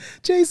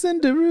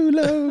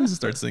Derulo.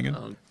 Start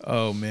singing.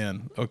 Oh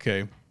man.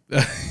 Okay.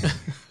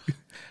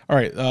 All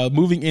right.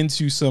 Moving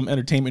into some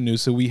entertainment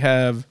news. So we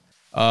have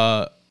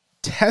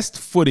test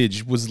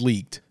footage was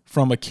leaked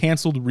from a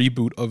canceled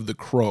reboot of The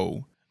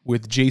Crow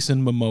with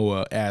Jason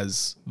Momoa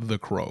as The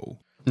Crow.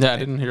 Yeah, I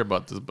didn't hear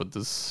about this, but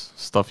this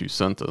stuff you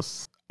sent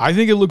us. I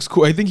think it looks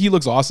cool. I think he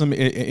looks awesome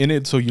in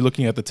it. So you're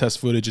looking at the test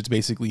footage. It's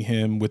basically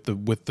him with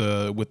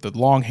the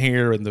long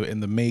hair and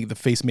the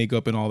face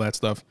makeup and all that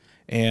stuff.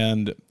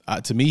 And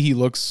to me, he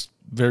looks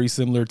very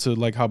similar to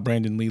like how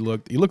Brandon Lee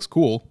looked. He looks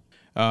cool.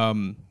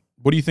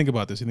 What do you think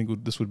about this? You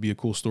think this would be a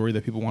cool story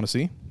that people want to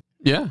see?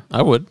 Yeah,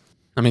 I would.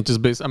 I mean,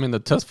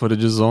 the test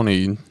footage is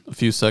only a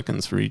few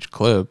seconds for each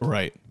clip,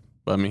 right?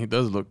 But I mean, he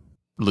does look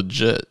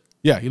legit.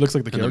 Yeah, he looks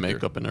like the character. The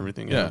makeup and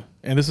everything. Yeah,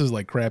 and this is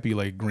like crappy,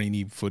 like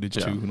grainy footage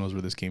too. Who knows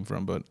where this came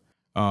from? But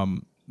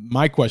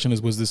my question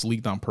is, was this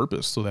leaked on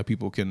purpose so that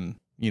people can,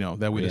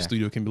 that way the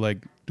studio can be like,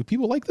 do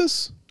people like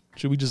this?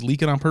 Should we just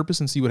leak it on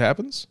purpose and see what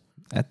happens?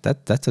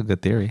 That's a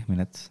good theory. I mean,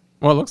 that's.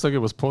 Well, it looks like it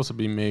was supposed to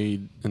be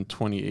made in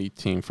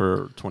 2018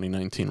 for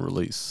 2019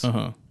 release.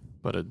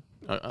 But it,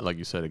 like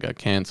you said, it got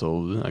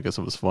canceled. I guess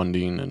it was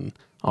funding and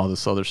all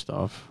this other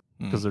stuff.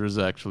 Because there is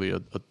actually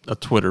a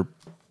Twitter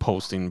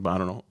posting, but I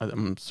don't know.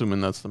 I'm assuming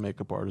that's the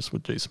makeup artist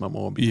with Jason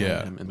Momoa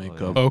behind him in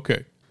makeup.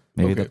 Okay.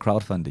 Maybe they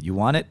crowdfunded. You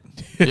want it?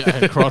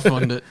 Yeah,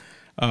 crowdfund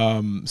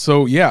it.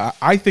 So yeah,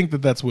 I think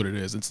that's what it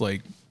is. It's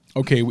like,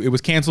 okay, it was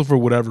canceled for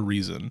whatever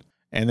reason,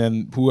 and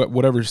then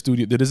whatever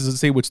studio. Does it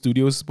say what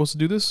studio is supposed to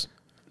do this?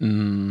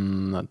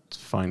 Not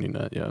finding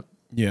that yet.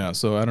 Yeah,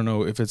 so I don't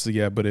know if it's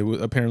but it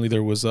was apparently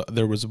there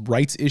was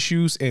rights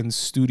issues and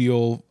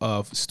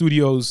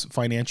studios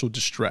financial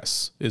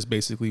distress is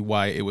basically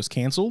why it was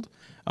canceled.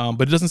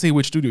 But it doesn't say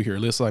which studio here.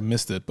 Unless I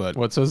missed it, but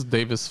it says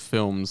Davis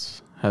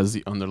Films has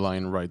the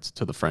underlying rights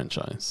to the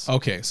franchise.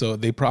 Okay, so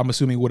I'm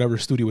assuming whatever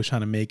studio was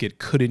trying to make it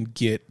couldn't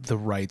get the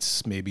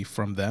rights maybe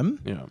from them.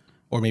 Yeah.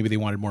 Or maybe they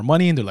wanted more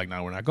money and they're like,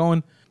 no, we're not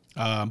going.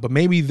 But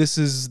maybe this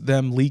is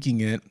them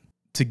leaking it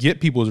to get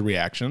people's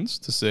reactions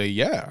to say,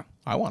 yeah,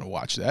 I want to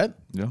watch that.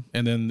 Yeah.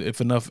 And then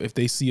if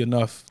they see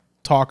enough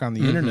talk on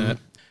the internet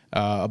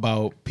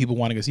about people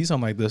wanting to see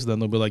something like this, then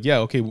they'll be like, yeah,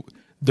 okay,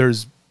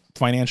 there's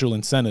financial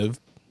incentive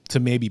to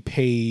maybe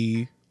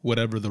pay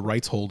whatever the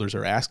rights holders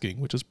are asking,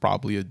 which is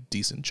probably a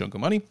decent chunk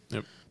of money.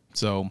 Yep.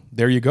 So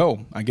there you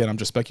go. Again, I'm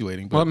just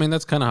speculating. But well, I mean,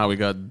 that's kind of how we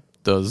got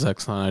the Zack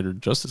Snyder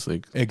Justice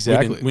League.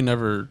 Exactly.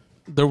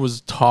 There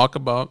was talk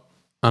about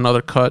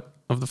another cut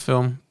of the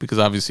film because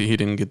obviously he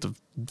didn't get to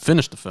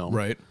finish the film.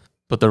 Right.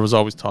 But there was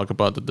always talk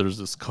about that there's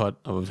this cut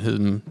of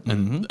him,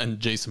 and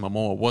Jason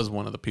Momoa was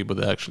one of the people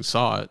that actually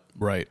saw it.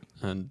 Right.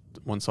 And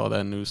once all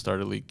that news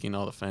started leaking,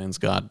 all the fans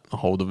got a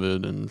hold of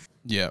it, and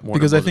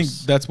because I think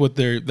that's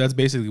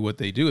basically what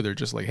they do. They're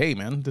just like, hey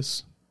man,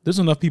 there's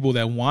enough people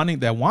that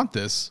want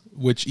this,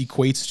 which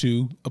equates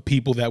to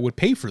people that would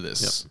pay for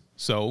this. Yep.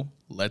 So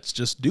let's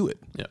just do it.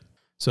 Yeah.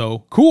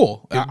 So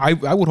cool.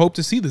 I would hope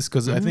to see this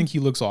because I think he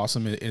looks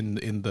awesome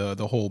in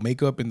the whole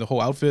makeup and the whole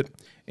outfit.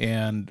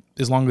 And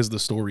as long as the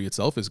story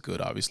itself is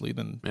good, obviously,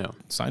 then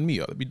sign me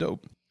up. That'd be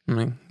dope. I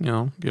mean,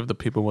 give the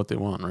people what they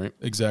want, right?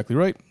 Exactly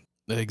right.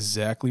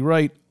 Exactly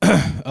right.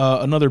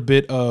 Another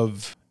bit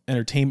of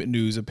entertainment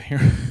news.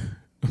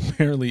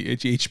 Apparently,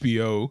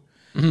 HBO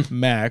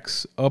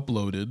Max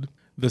uploaded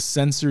the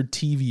censored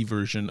TV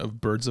version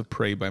of Birds of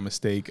Prey by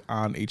mistake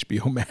on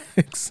HBO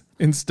Max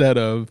instead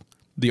of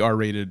the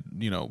R-rated,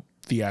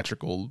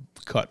 theatrical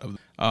cut of.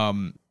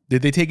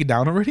 Did they take it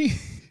down already?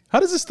 How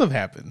does this stuff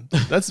happen?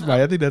 I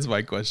think that's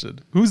my question.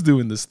 Who's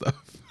doing this stuff?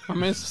 I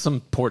mean, it's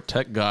some poor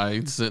tech guy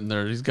sitting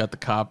there. He's got the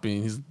copy.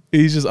 And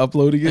he's just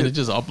uploading it. And it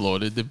just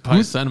uploaded. They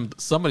probably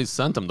somebody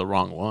sent him the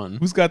wrong one.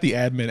 Who's got the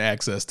admin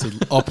access to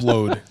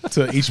upload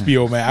to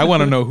HBO Max? I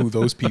want to know who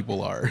those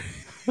people are.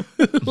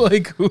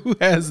 Like, who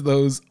has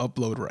those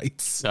upload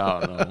rights?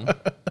 I don't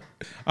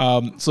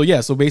know.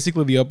 So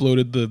basically they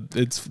uploaded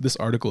this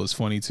article is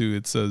funny too.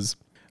 It says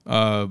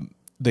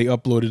they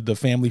uploaded the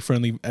family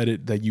friendly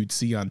edit that you'd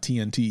see on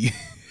TNT.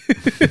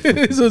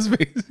 So it's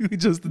basically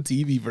just the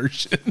TV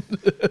version.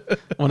 I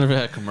wonder if it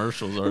had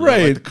commercials or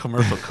right. Like the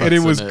commercial cuts. And it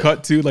was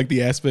cut too, like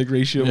the aspect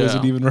ratio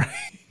wasn't even right.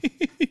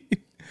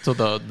 So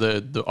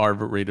the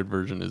R-rated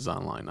version is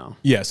online now.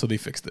 Yeah, so they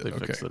fixed it. They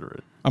fixed it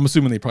already. I'm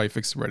assuming they probably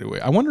fixed it right away.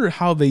 I wonder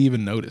how they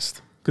even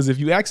noticed. Because if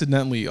you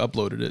accidentally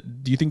uploaded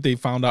it, do you think they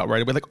found out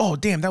right away? Like, oh,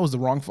 damn, that was the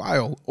wrong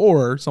file.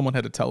 Or someone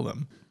had to tell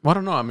them. Well, I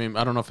don't know. I mean,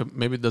 I don't know if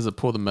maybe does it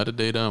pull the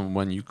metadata and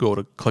when you go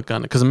to click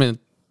on it? Because, I mean,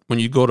 when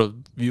you go to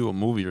view a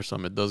movie or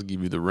something, it does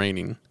give you the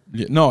rating.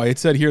 Yeah, no, it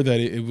said here that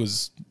it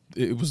was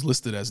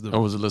listed as the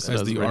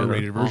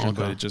R-rated version,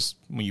 but it just,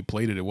 when you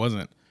played it, it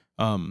wasn't.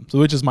 So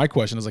which is my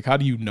question is like, how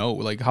do you know?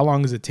 Like, how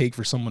long does it take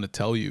for someone to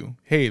tell you,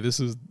 hey, this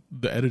is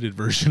the edited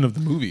version of the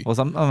movie? Well,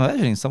 I'm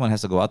imagining someone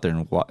has to go out there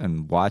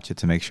and watch it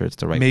to make sure it's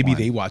the right Maybe one.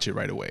 they watch it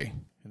right away.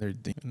 And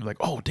they're like,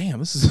 oh, damn,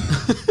 this is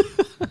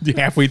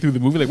halfway through the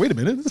movie. Like, wait a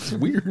minute, this is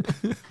weird.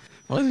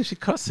 Why isn't she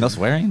cussing? No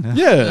swearing?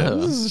 Yeah,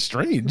 this is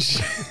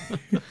strange.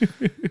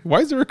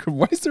 Why is there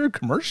a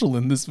commercial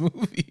in this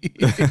movie?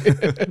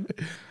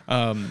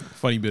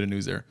 Funny bit of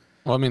news there.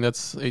 Well, I mean,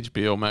 that's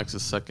HBO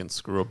Max's second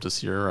screw up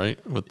this year, right?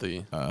 With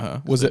the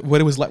was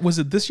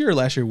it this year or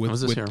last year?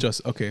 With year.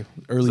 Just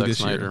early Zack this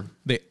Snyder.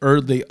 year.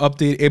 They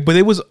updated it, but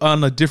it was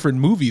on a different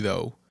movie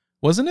though,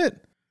 wasn't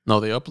it? No,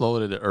 they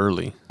uploaded it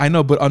early. I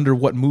know, but under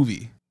what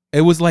movie?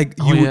 It was like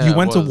you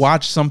went to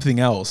watch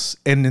something else,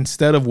 and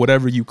instead of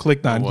whatever you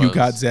clicked on, you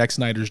got Zack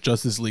Snyder's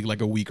Justice League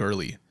like a week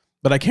early.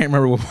 But I can't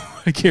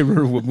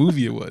remember what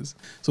movie it was.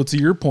 So to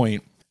your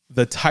point,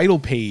 the title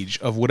page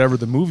of whatever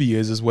the movie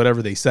is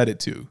whatever they set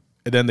it to.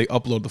 And then they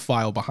upload the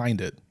file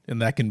behind it.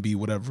 And that can be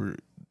whatever,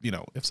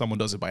 if someone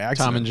does it by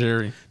accident. Tom and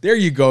Jerry. There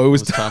you go. It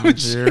was Tom and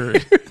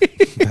Jerry.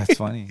 That's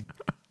funny.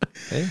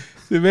 Hey.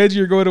 So imagine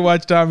you're going to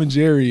watch Tom and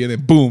Jerry and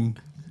then boom,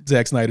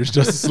 Zack Snyder's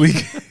Justice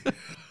League.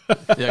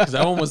 Yeah, because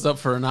that one was up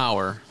for an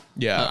hour.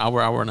 Yeah. An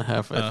hour and a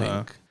half, I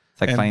think. It's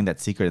like finding that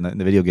secret in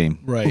the video game.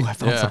 Right. Ooh, I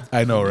found something.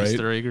 I know, right?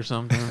 Easter egg or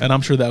something. And I'm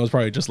sure that was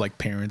probably just like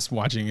parents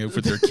watching it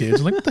with their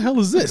kids. Like, what the hell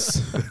is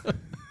this?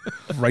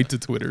 Right to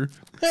Twitter.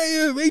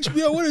 Hey,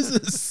 HBO, what is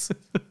this?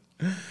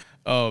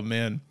 Oh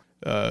man,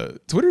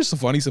 Twitter's so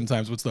funny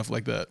sometimes with stuff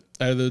like that.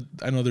 I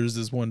know there's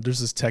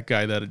this tech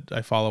guy that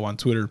I follow on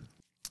Twitter,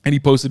 and he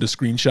posted a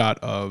screenshot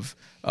of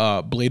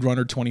Blade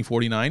Runner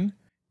 2049,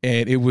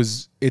 and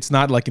it's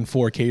not like in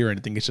 4K or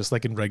anything. It's just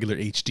like in regular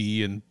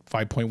HD and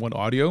 5.1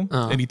 audio.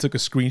 And he took a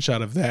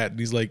screenshot of that, and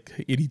he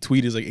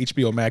tweeted like,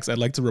 HBO Max, I'd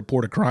like to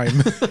report a crime.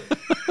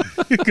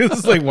 Because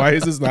it's like, why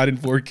is this not in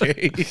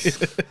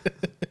 4K?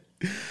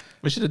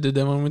 We should have did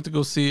that when we went to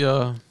go see,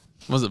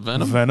 was it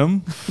Venom?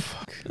 Venom?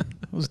 Fuck.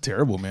 That was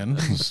terrible, man.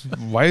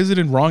 Why is it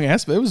in wrong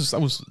aspect?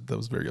 That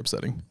was very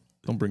upsetting.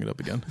 Don't bring it up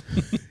again.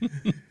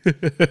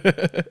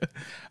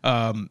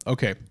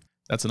 Okay.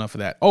 That's enough of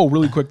that. Oh,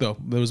 really quick though.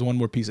 There was one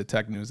more piece of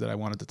tech news that I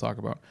wanted to talk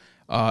about.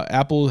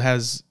 Apple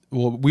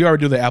we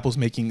already know that Apple's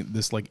making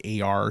this like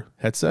AR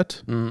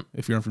headset.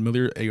 If you're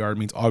unfamiliar, AR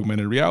means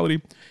augmented reality.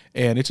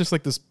 And it's just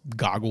like this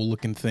goggle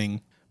looking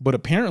thing. But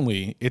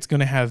apparently it's going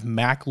to have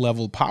Mac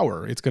level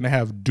power. It's going to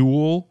have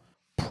dual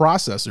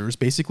processors,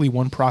 basically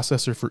one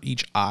processor for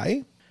each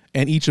eye.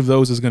 And each of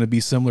those is going to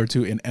be similar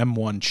to an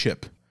M1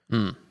 chip.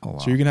 Oh, wow.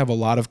 So you're going to have a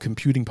lot of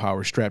computing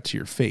power strapped to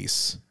your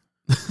face.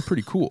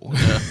 Pretty cool.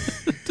 Yeah.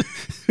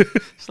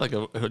 It's like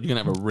you're going to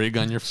have a rig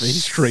on your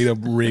face. Straight up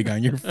rig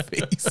on your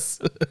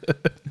face.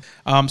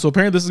 So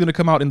apparently this is going to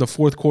come out in the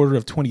fourth quarter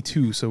of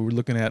 22. So we're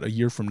looking at a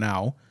year from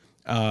now.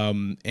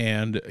 And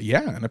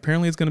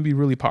apparently it's going to be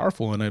really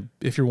powerful. And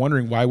if you're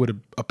wondering why would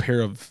a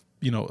pair of,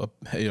 a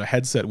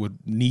headset would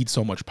need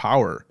so much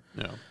power.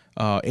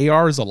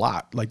 AR is a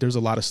lot. Like there's a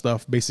lot of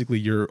stuff. Basically,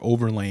 you're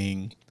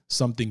overlaying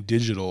something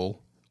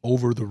digital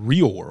over the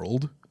real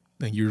world,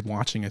 and you're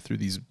watching it through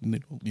these,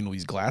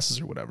 these glasses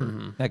or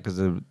whatever. Yeah, because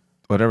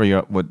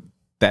what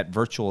that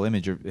virtual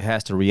image, it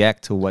has to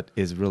react to what's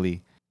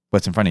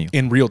in front of you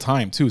in real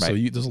time too. Right. So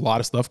there's a lot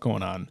of stuff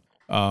going on.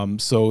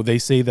 So they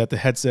say that the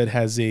headset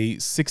has a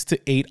 6 to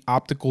 8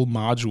 optical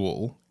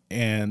module,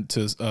 and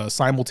to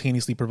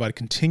simultaneously provide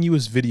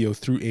continuous video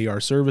through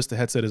AR service. The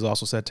headset is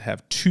also said to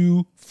have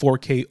 2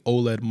 4K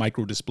OLED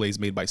micro displays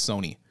made by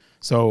Sony.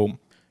 So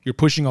you're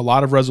pushing a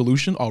lot of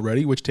resolution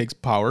already, which takes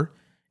power,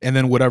 and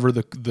then whatever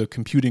the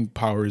computing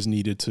power is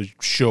needed to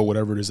show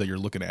whatever it is that you're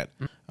looking at.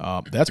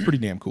 That's pretty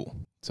damn cool.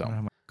 So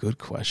good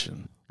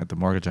question. at the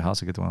mortgage a house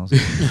to get the one of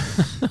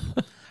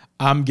those.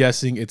 I'm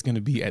guessing it's going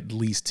to be at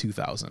least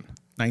 $2,000,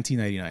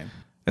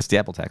 That's the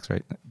Apple tax,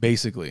 right?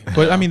 basically.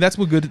 But I mean, that's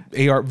what good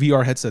AR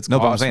VR headsets No,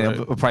 but I'm cost. saying right?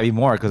 it'll probably be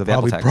more because of the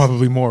Apple tax.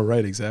 Probably more,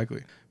 right?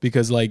 Exactly.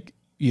 Because like,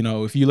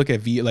 if you look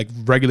at like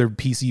regular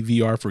PC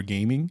VR for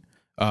gaming,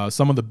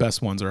 some of the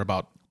best ones are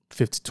about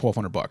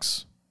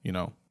 $1,200.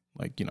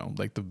 Like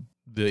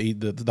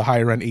the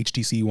higher end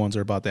HTC ones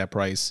are about that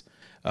price.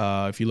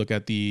 If you look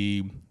at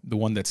the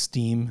one that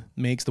Steam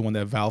makes, the one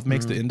that Valve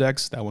makes, the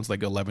Index, that one's like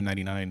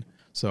 $11.99.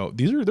 So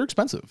they're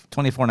expensive.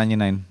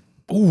 $24.99.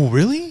 Oh,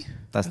 really?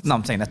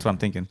 I'm saying that's what I'm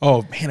thinking.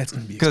 Oh man, that's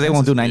gonna be Because they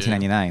won't do expensive.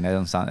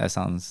 $19.99. That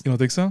sounds. You don't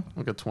think so?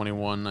 Like a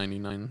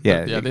 $21.99.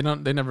 Yeah, Yeah.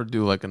 They never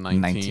do like a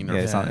 19 or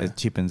Yeah, it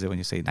cheapens it when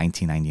you say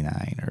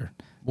 $19.99 or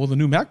Well, the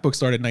new MacBook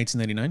started at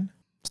 $19.99.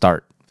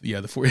 start.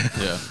 Yeah,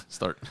 yeah.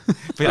 Start.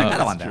 But yeah, I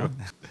don't want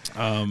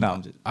that.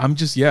 No, I'm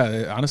just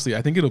honestly,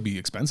 I think it'll be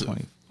expensive.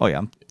 Oh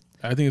yeah,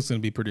 I think it's going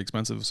to be pretty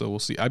expensive. So we'll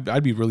see.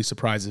 I'd be really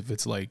surprised if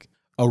it's like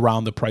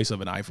around the price of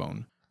an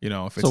iPhone.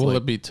 If it's So will like,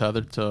 it be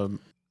tethered to?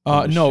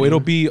 no,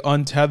 it'll be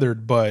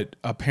untethered. But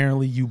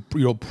apparently,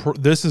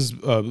 this is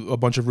a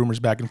bunch of rumors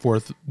back and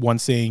forth. One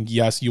saying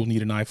yes, you'll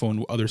need an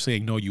iPhone. Others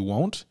saying no, you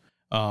won't.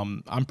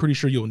 I'm pretty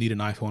sure you'll need an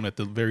iPhone at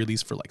the very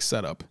least for like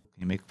setup. Can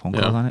you make phone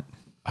calls on it?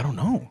 I don't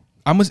know.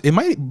 It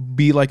might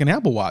be like an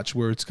Apple Watch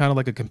where it's kind of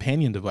like a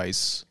companion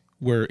device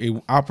where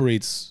it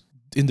operates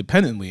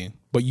independently,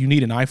 but you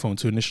need an iPhone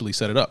to initially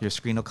set it up. Your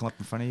screen will come up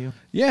in front of you.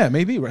 Yeah,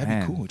 maybe. That'd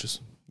Man. be cool.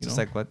 Just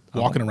like what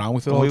walking around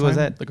with it what all the movie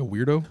time, was that? like a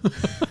weirdo.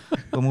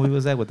 What movie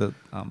was that with the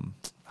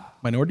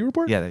Minority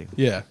Report. Yeah, there you go.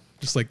 Yeah,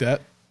 just like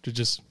that. You're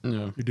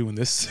Yeah. doing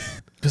this.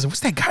 Because what's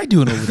that guy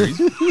doing over there?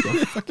 He's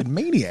a fucking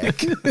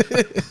maniac.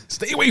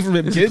 Stay away from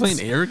him, Is he kids.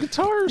 playing air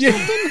guitar or Yeah.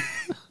 something?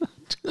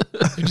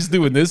 You're just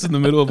doing this in the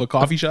middle of a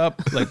coffee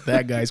shop. Like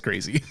that guy's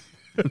crazy.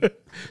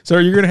 Sir,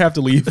 you're gonna have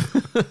to leave.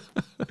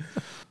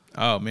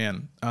 Oh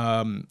man.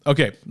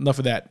 Okay, enough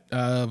of that.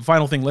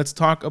 Final thing. Let's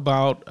talk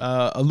about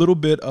a little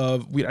bit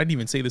of. I didn't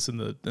even say this in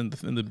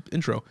the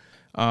intro.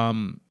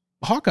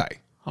 Hawkeye.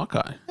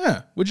 Hawkeye.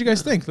 Yeah. What'd you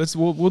guys think?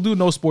 We'll do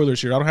no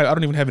spoilers here. I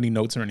don't even have any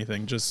notes or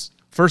anything. Just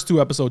first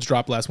 2 episodes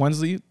dropped last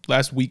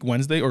week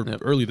Wednesday, or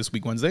early this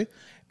week Wednesday,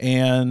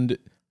 and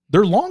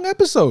they're long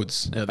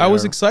episodes. Yeah, I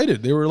was are.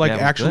 excited. They were like Yeah, it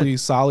was actually good.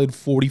 solid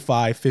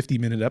 45,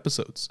 50-minute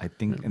episodes. I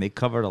think, and they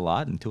covered a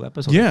lot in 2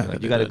 episodes. Yeah.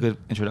 Like, you got a good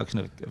introduction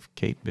of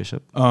Kate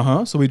Bishop.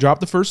 So we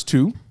dropped the first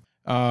 2.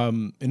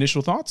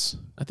 Initial thoughts,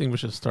 I think we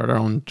should start our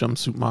own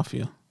jumpsuit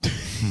mafia.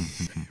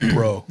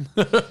 bro.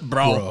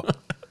 Bro.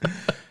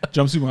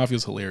 Jumpsuit Mafia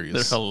is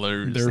hilarious. They're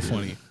hilarious. They're dude.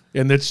 funny,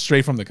 and that's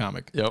straight from the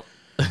comic. Yep.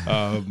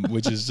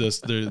 Which is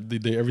just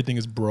they everything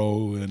is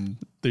bro, and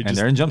And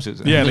they're in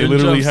jumpsuits. Yeah, they They're in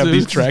literally have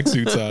these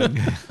jumpsuits.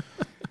 tracksuits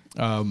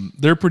on.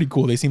 They're pretty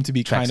cool. They seem to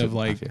be kind of Tracksuit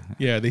like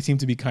mafia. they seem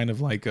to be kind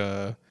of like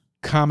a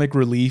comic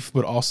relief,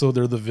 but also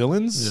they're the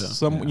villains. Yeah.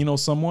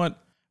 Somewhat.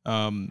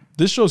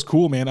 This show's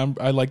cool, man.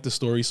 I like the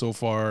story so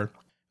far.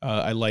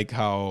 I like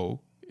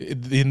how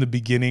in the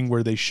beginning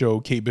where they show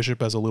Kate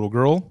Bishop as a little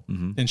girl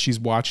and she's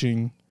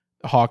watching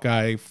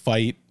Hawkeye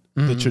fight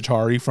the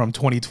Chitauri from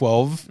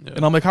 2012,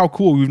 and I'm like, how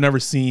cool. We've never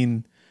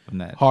seen From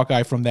that.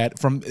 Hawkeye from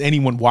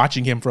anyone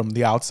watching him from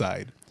the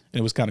outside, and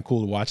it was kind of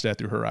cool to watch that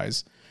through her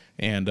eyes.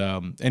 And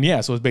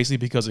yeah, so it's basically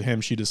because of him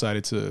she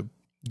decided to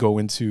go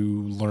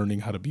into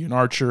learning how to be an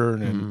archer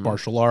and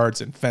martial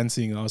arts and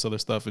fencing and all this other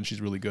stuff, and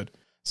she's really good.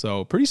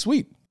 So pretty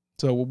sweet.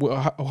 So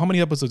how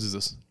many episodes is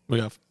this?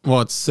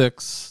 It's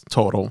 6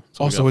 total.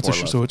 So Also, we it's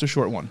got 4 left. it's a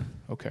short one.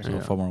 Okay. So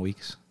 4 more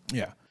weeks.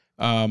 Yeah.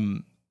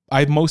 I'm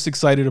most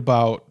excited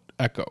about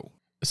Echo.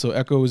 So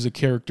Echo is a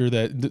character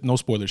that, no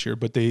spoilers here,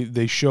 but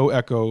they show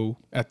Echo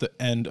at the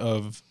end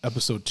of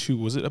episode 2.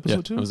 Was it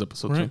episode 2? It was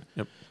episode Right. 2.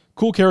 Yep.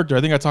 Cool character.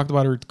 I think I talked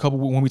about her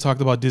when we talked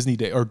about Disney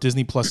Day or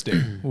Disney Plus Day.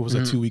 What was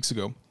that, 2 weeks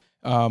ago?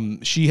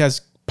 She has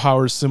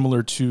powers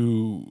similar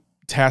to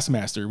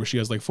Taskmaster, where she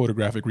has like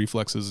photographic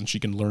reflexes and she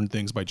can learn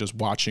things by just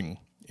watching.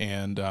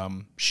 And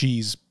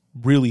she's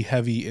really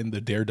heavy in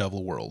the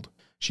Daredevil world.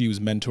 She was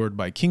mentored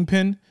by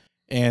Kingpin,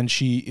 and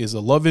she is a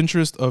love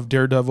interest of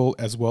Daredevil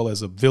as well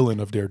as a villain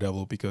of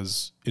Daredevil,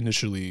 because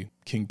initially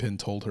Kingpin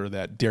told her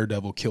that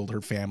Daredevil killed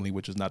her family,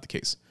 which is not the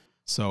case.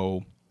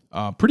 So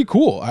pretty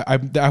cool.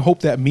 I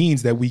hope that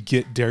means that we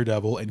get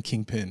Daredevil and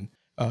Kingpin.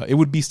 It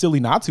would be silly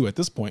not to at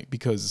this point,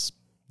 because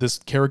this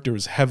character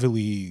is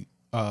heavily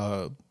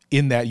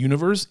in that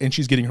universe, and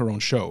she's getting her own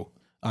show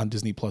on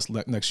Disney Plus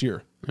next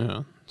year.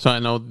 Yeah. So I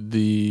know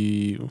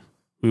we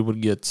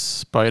would get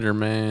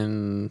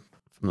Spider-Man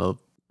from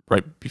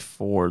right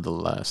before the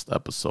last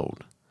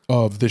episode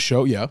Of this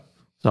show, yeah.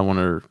 So I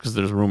wonder, because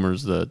there's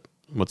rumors that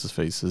what's his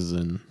face is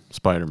in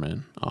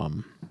Spider-Man.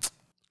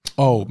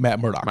 Matt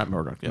Murdock. Matt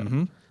Murdock, yeah.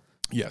 Mm-hmm.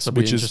 Yes, So it'd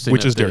be which interesting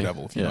is if they-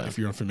 Daredevil. yeah. If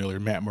you're unfamiliar,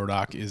 Matt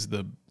Murdock is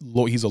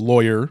he's a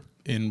lawyer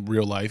in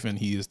real life, and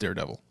he is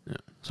Daredevil. Yeah.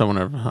 So I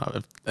wonder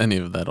if any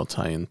of that'll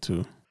tie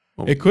into.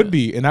 what we It could get.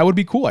 be, and that would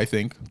be cool, I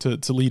think, to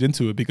lead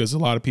into it, because a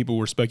lot of people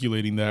were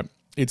speculating that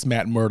it's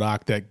Matt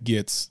Murdock that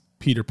gets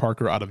Peter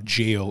Parker out of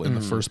jail in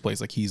the first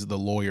place. Like, he's the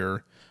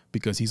lawyer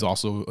because he's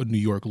also a New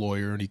York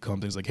lawyer, and he comes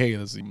and he's like, hey,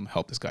 let's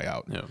help this guy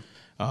out. Yeah.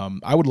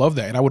 I would love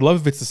that, and I would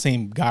love if it's the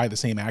same guy, the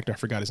same actor. I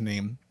forgot his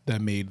name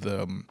that made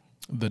the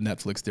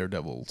Netflix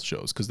Daredevil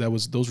shows, because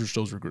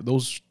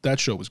that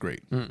show was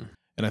great,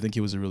 and I think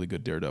he was a really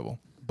good Daredevil.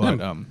 But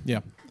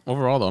yeah,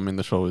 Overall, though, I mean,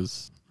 the show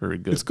is very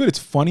good. it's good. It's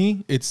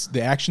funny.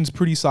 The action's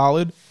pretty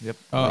solid. Yep.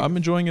 I'm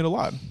enjoying it a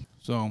lot.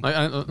 So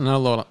I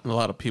know a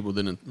lot of people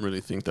didn't really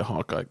think that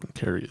Hawkeye can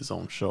carry his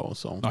own show.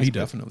 So he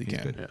definitely He's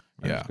can. good.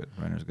 Yeah. Yeah.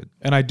 Renner's good.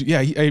 And I do.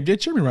 Yeah,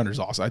 Jeremy Renner's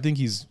awesome. I think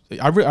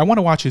I want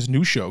to watch his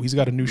new show. He's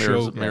got a new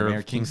show. Mayor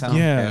of Kingstown.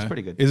 Yeah, It's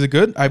pretty good. Is it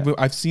good?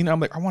 I've seen. I'm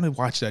like, I want to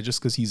watch that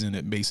just because he's in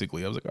it.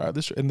 Basically, I was like, all right,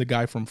 this and the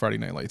guy from Friday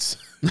Night Lights.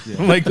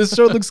 I'm like, this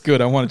show looks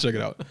good. I want to check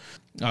it out.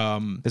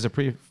 There's a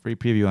free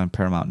preview on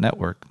Paramount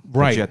Network. But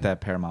Right. You have to have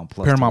Paramount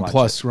Plus. Paramount to watch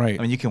Plus, it. right.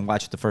 I mean, you can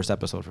watch the first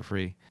episode for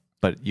free,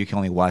 but you can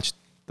only watch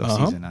the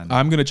season on.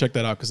 I'm gonna check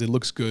that out because it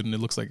looks good and it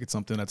looks like it's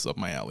something that's up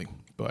my alley.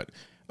 But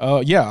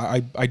yeah,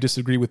 I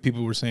disagree with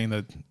people who were saying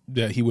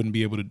that he wouldn't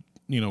be able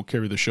to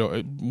carry the show.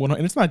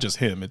 And it's not just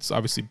him; it's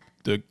obviously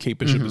the Kate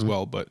Bishop as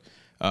well. But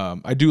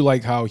I do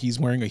like how he's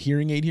wearing a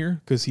hearing aid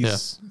here because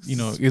he's in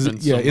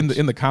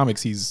the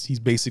comics he's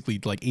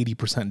basically like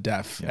 80%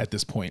 deaf at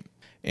this point.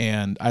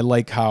 And I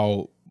like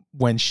how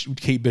when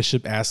Kate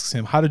Bishop asks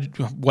him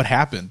what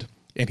happened.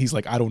 And he's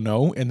like, I don't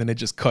know. And then it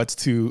just cuts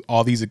to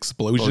all these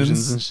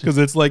explosions because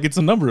it's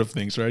a number of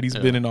things, right? He's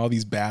been in all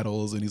these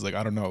battles and he's like,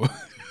 I don't know.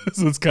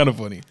 So it's kind of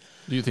funny.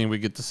 Do you think we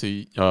get to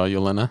see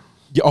Yelena?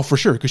 Yeah, oh, for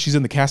sure. Because she's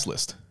in the cast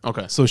list.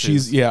 Okay. So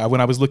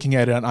when I was looking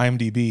at it on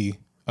IMDb,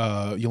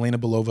 Yelena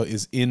Belova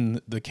is in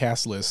the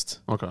cast list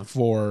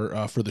for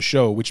the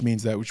show, which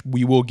means that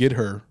we will get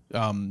her.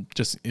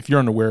 Just if you're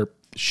unaware,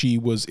 she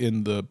was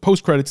in the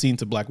post-credit scene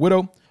to Black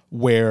Widow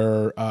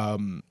where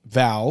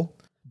Val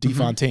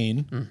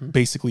DeFontaine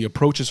basically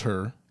approaches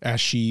her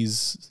as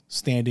she's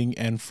standing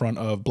in front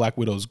of Black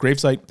Widow's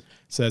gravesite,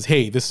 says,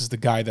 hey, this is the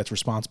guy that's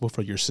responsible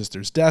for your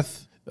sister's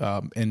death,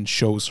 and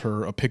shows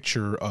her a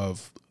picture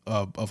of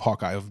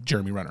Hawkeye, of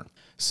Jeremy Renner.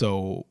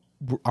 So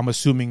I'm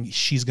assuming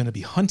she's going to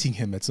be hunting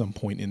him at some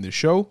point in the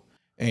show,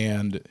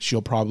 and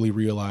she'll probably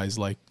realize,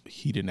 like,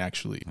 he didn't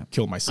actually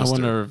kill my sister. I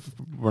wonder if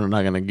we're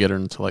not going to get her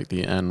until like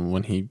the end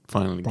when he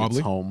finally gets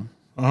home.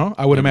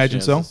 I would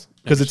imagine so.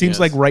 Because it seems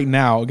like right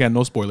now, again,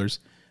 no spoilers,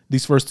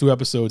 these first 2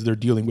 episodes, they're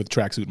dealing with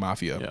Tracksuit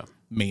Mafia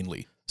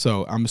mainly.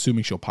 So I'm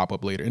assuming she'll pop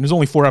up later. And there's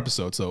only 4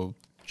 episodes, so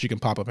she can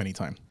pop up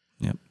anytime.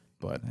 Yep.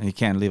 But and you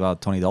can't leave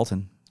out Tony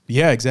Dalton.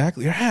 Yeah,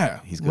 exactly. Yeah,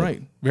 he's good.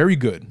 Right. Very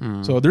good.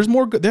 So there's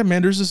more good there,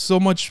 man. There's just so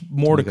much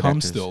more to good come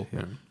actors. still.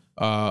 Yeah.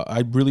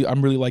 I'm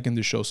really liking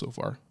this show so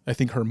far. I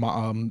think her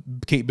mom,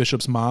 Kate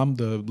Bishop's mom,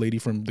 the lady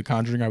from The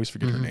Conjuring, I always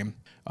forget her name.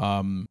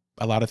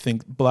 A lot of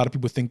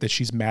people think that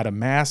she's Madame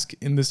Mask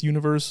in this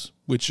universe,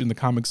 which in the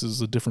comics is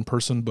a different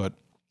person, but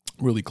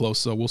really close.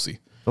 So we'll see.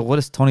 But what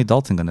is Tony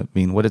Dalton going to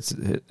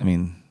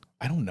mean?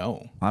 I don't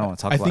know. I don't want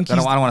to talk I about think it. I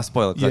don't want to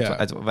spoil it.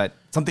 Yeah. But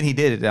something he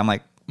did, I'm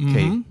like,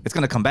 okay, it's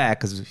going to come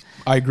back. Cause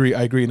I agree.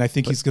 And I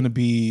think he's going to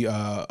be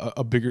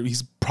a bigger,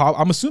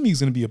 I'm assuming he's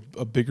going to be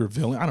a bigger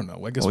villain. I don't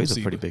know. I guess we'll he's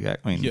see. a pretty big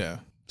actor. I mean, Yeah.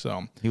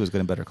 So he was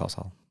good in Better Call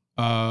Saul.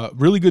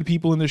 really good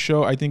people in this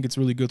show. I think it's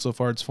really good so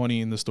far. It's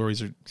funny, and the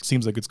stories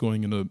seems like it's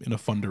going in a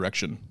fun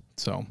direction.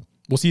 So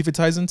we'll see if it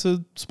ties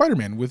into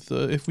Spider-Man with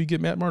if we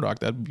get Matt Murdock.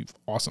 That'd be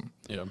awesome.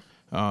 Yeah.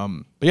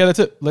 But yeah, that's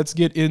it. Let's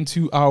get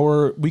into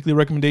our weekly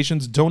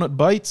recommendations. Donut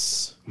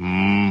Bites.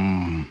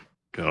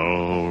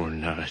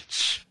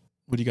 Donuts.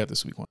 What do you got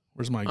this week?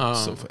 Where's my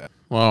sofa at?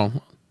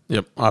 Well,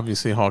 yep.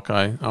 Obviously,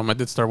 Hawkeye. I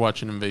did start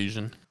watching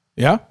Invasion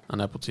Yeah.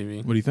 on Apple TV.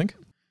 What do you think?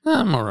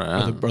 I'm all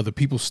right. Are the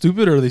people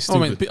stupid or are they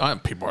stupid? I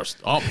mean,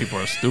 all people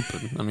are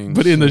stupid. I mean,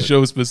 but in the shit.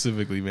 show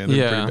specifically, man,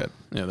 they're pretty bad.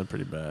 Yeah, they're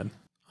pretty bad.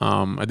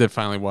 I did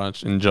finally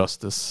watch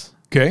Injustice.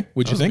 Okay,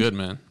 what'd you think? Good,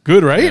 man.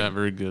 Good, right? Yeah,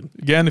 very good.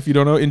 Again, if you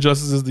don't know,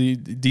 Injustice is the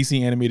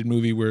DC animated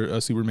movie where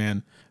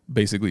Superman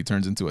basically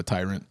turns into a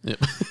tyrant. Yep.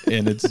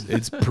 And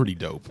it's pretty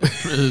dope.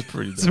 It's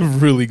pretty It's a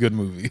dope. really good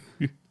movie.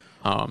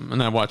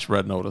 And I watched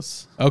Red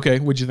Notice. Okay,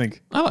 what'd you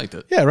think? I liked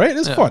it. Yeah, right?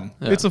 It's fun.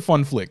 yeah. It's a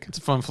fun flick. It's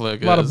a fun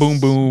flick. A lot of boom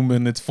boom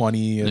and it's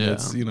funny and Yeah.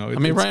 it's, I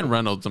mean, Ryan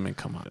Reynolds,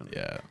 come on.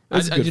 Yeah. I,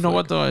 It's a good you know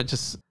flick. what, though?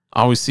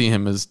 I always see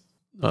him as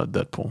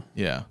Deadpool.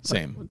 Yeah,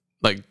 same.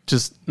 Like,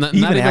 just not He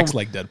even even acts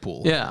like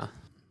Deadpool. Yeah.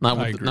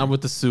 I agree. Not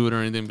with the suit or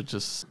anything, but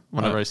just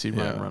whenever I see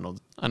Ryan yeah.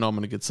 Reynolds, I know I'm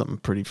going to get something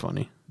pretty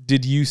funny.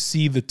 Did you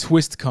see the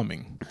twist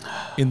coming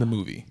in the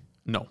movie?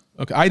 No.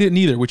 Okay, I didn't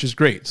either, which is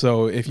great.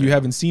 So if you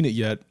haven't seen it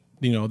yet,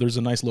 there's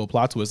a nice little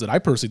plot twist that I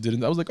personally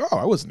didn't. I was like, oh,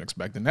 I wasn't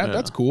expecting that. Yeah.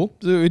 That's cool.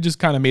 So it just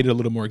kind of made it a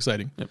little more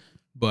exciting. Yep.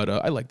 But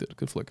I liked it.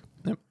 Good flick.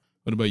 Yep.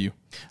 What about you?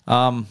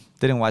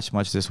 Didn't watch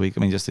much this week.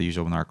 I mean, just the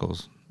usual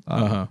Narcos.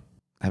 I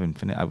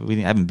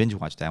haven't binge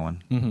watched that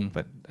one,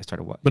 but I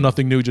started watching. But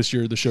nothing new, just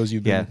the shows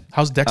you've been. Yeah.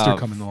 How's Dexter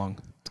coming along?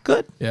 It's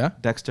good. Yeah.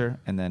 Dexter,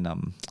 and then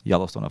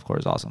Yellowstone, of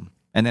course, is awesome.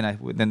 And then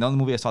the only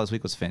movie I saw this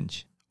week was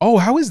Finch. Oh,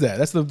 how is that?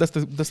 That's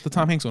the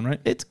Tom Hanks one, right?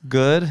 It's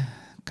good.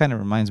 Kind of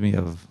reminds me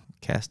of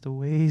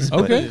Castaways.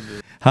 but- Okay.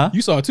 Huh?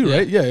 You saw it too,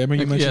 right? Yeah. I mean,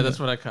 you mentioned Yeah, that's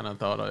that. what I kind of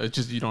thought. It's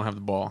just you don't have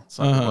the ball.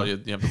 So you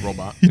have the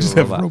robot. You just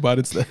have a Robot. robot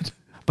instead.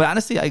 But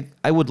honestly,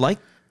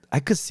 I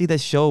could see that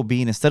show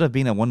being, instead of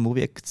being a one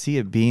movie, I could see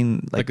it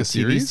being like a a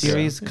TV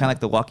series? kind of like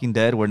The Walking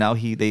Dead, where now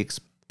they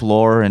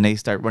explore and they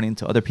start running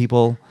into other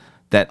people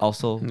that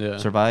also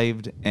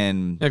survived.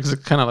 And Yeah, because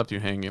it kind of left you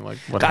hanging. Like,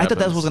 what I thought that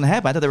happens? was going to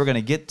happen. I thought they were going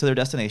to get to their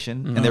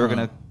destination, and they were going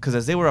to, because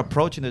as they were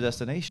approaching their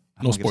destination,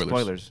 I No don't wanna give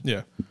spoilers.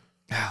 Yeah.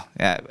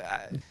 Yeah,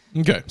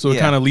 Okay. So it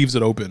Yeah. kind of leaves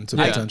it open to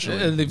Yeah, potentially.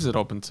 it leaves it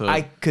open to.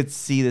 I could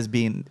see this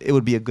being. It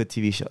would be a good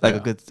TV show, like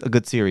a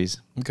good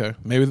series. Okay.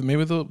 Maybe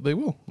they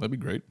will. That'd be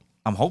great.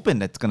 I'm hoping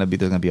there's gonna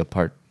be a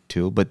part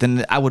 2, but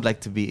then I would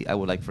like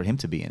for him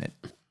to be in it.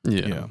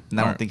 yeah. Yeah. And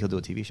I don't think he'll do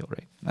a TV show,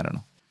 right? I don't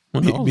know.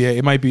 Who knows? Yeah,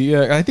 it might be.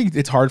 Yeah, I think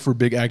it's hard for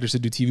big actors to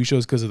do TV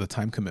shows because of the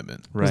time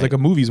commitment. It's Right. like a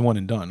movie's one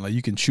and done. Like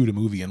you can shoot a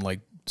movie in like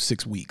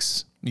 6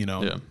 weeks,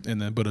 Yeah. and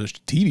then but a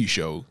TV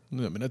show, I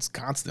mean, that's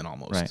constant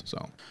almost. Right. So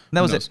And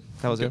that was who it. knows?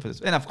 That was Okay. it for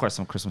this. And of course,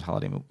 some Christmas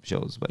holiday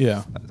shows, but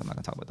Yeah. I'm not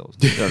gonna talk about those.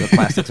 They're the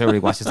classics. Everybody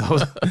watches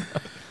those.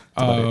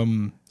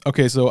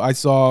 Okay, so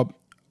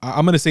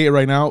I'm gonna say it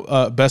right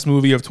now. Best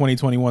movie of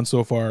 2021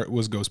 so far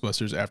was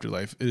Ghostbusters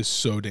Afterlife. It is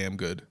so damn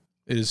good.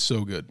 It is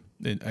so good.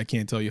 I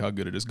can't tell you how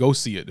good it is. Go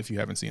see it if you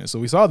haven't seen it. So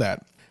we saw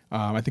that.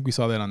 I think we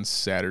saw that on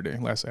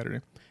last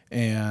Saturday,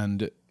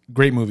 and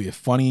great movie. It's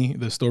funny.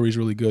 The story's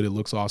really good. It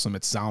looks awesome.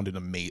 It sounded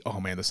amazing. Oh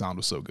man, the sound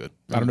was so good.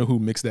 I don't know who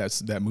mixed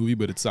that movie,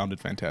 but it sounded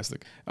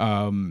fantastic.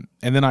 And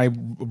then I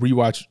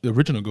rewatched the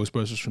original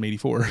Ghostbusters from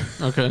 '84.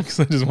 Okay. Because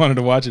I just wanted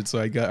to watch it, so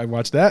I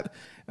watched that.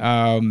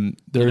 You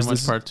There's didn't watch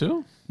this part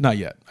 2? not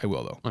yet. I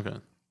will though. Okay.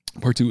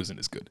 Part 2 isn't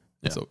as good.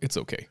 Yeah. So it's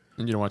okay.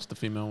 And you didn't watch the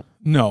female?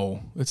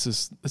 No,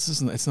 it's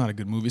not a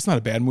good movie. It's not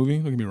a bad movie.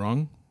 Don't get me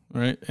wrong.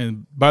 All right.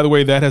 And by the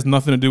way, that has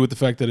nothing to do with the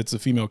fact that it's a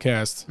female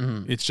cast.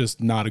 It's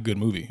just not a good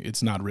movie.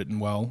 It's not written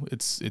well.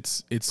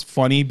 It's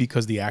funny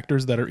because the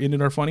actors that are in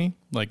it are funny.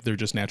 Like they're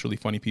just naturally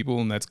funny people,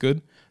 and that's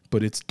good.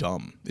 But it's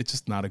dumb. It's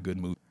just not a good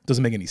movie. It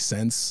doesn't make any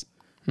sense.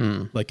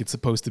 Like it's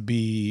supposed to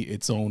be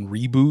its own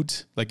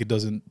reboot. Like it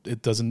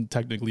doesn't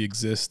technically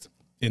exist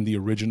in the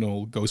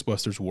original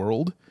Ghostbusters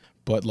world.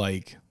 But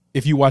like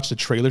if you watch the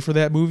trailer for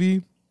that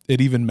movie, it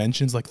even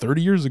mentions like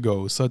 30 years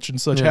ago, such and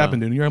such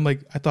happened. And I'm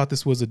like, I thought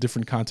this was a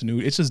different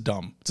continuity. It's just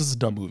dumb. It's just a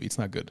dumb movie. It's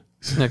not good.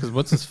 Yeah, because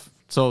what's this?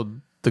 So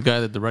the guy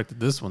that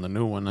directed this one, the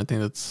new one, I think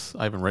that's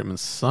Ivan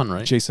Reitman's son,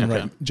 right? Jason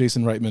Okay.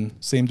 Reitman,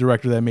 same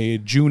director that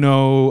made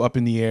Juno, Up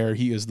in the Air.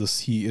 He is the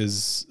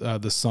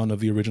son of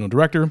the original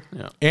director.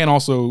 Yeah. And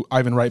also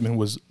Ivan Reitman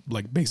was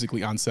like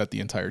basically on set the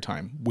entire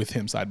time with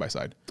him side by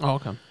side. Oh,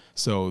 okay.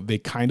 So they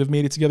kind of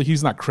made it together.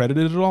 He's not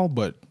credited at all,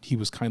 but he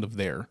was kind of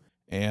there.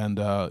 And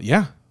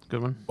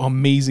Good one.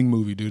 amazing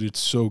movie, dude. It's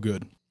so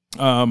good.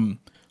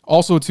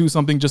 Also, too,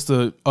 something just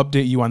to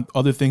update you on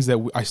other things that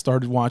I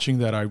started watching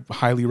that I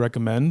highly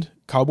recommend.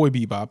 Cowboy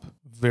Bebop,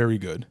 very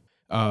good.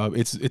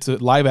 It's a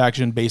live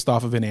action based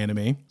off of an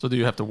anime. So do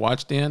you have to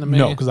watch the anime?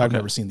 No, because I've Okay.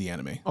 never seen the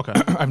anime. Okay.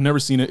 I've never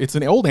seen it. It's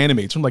an old anime.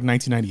 It's from like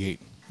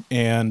 1998.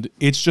 And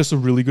it's just a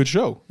really good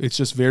show. It's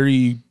just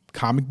very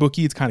comic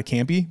booky. It's kind of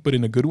campy, but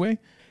in a good way.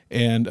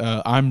 And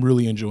I'm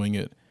really enjoying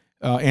it.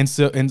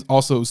 And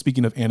also,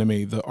 speaking of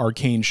anime, the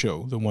Arcane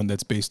show, the one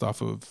that's based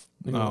off of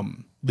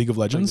League of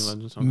Legends.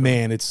 Okay.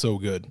 Man, it's so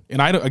good.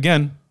 And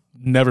again,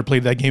 never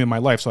played that game in my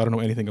life, so I don't know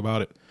anything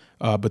about it.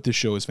 But this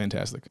show is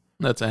fantastic.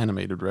 That's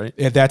animated, right?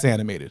 Yeah, that's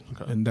animated,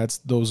 and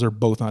those are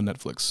both on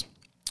Netflix.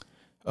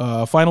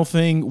 Final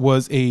thing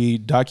was a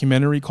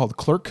documentary called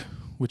Clerk,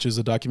 which is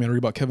a documentary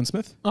about Kevin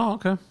Smith. Oh,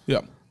 okay.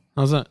 Yeah,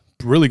 How's that?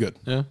 really good.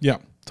 Yeah.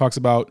 Talks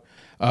about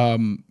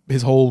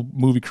his whole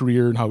movie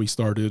career and how he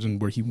started and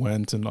where he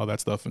went and all that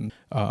stuff. And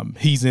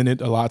he's in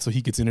it a lot, so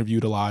he gets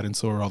interviewed a lot, and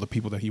so are all the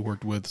people that he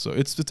worked with. So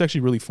it's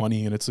actually really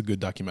funny, and it's a good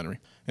documentary.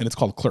 And it's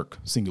called Clerk,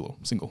 single,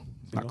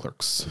 not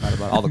Clerks. Not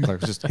about all the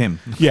clerks, just him.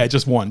 Yeah,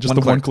 just one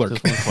One clerk.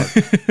 clerk. Just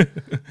one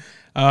part.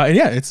 And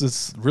yeah, it's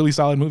a really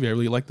solid movie. I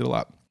really liked it a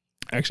lot.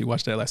 I actually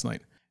watched that last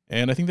night,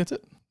 and I think that's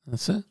it.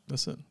 That's it.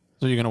 That's it.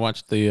 So you're gonna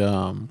watch the?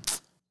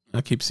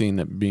 I keep seeing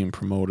it being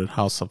promoted.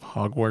 House of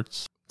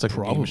Hogwarts. It's like a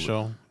Probably. game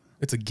show.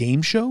 It's a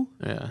game show?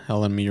 Yeah,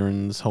 Helen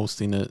Mirren's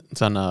hosting it.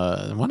 It's on.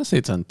 I want to say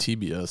it's on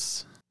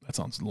TBS. That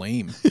sounds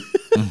lame.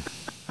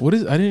 What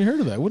is? I didn't hear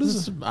of that. What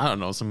is this? I don't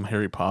know, some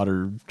Harry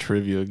Potter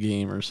trivia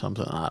game or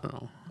something. I don't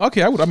know.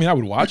 Okay, I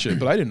would watch it,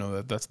 but I didn't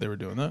know that they were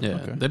doing that. Yeah,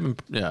 Okay. they've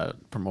been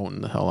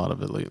promoting the hell out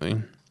of it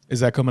lately. Is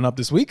that coming up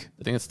this week?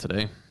 I think it's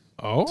today,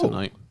 Oh,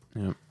 tonight.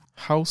 Yeah.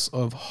 House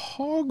of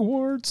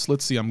Hogwarts.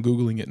 Let's see. I'm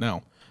Googling it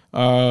now.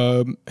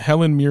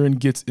 Helen Mirren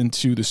gets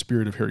into the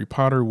spirit of Harry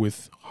Potter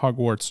with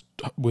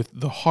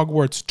the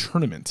Hogwarts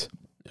tournament.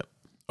 Yep.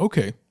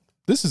 Okay.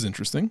 This is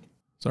interesting.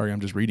 Sorry,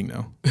 I'm just reading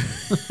now.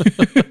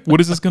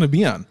 What is this going to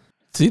be on?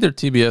 It's either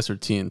TBS or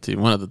TNT,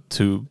 one of the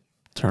two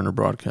Turner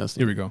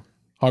Broadcasting. Here we go.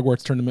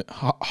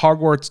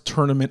 Hogwarts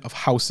Tournament of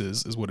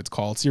Houses is what it's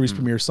called. Series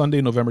premiere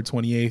Sunday, November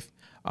 28th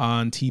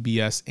on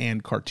TBS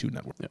and Cartoon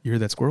Network. Yep. You hear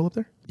that squirrel up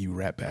there? You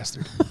rat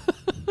bastard.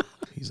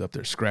 He's up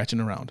there scratching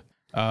around.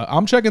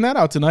 I'm checking that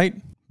out tonight.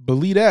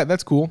 Believe that.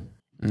 That's cool.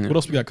 Yeah. What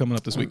else we got coming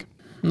up this week?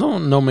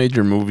 No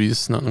major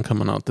movies. Nothing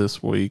coming out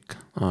this week.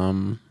 I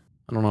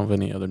don't have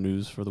any other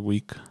news for the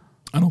week.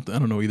 I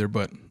don't know either,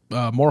 but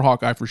more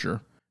Hawkeye for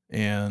sure.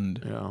 And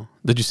yeah,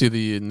 did you see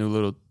the new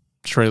little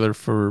trailer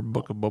for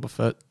Book of Boba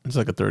Fett? It's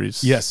like a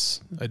 30s.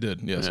 Yes, I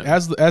did. Yes, yeah.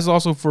 As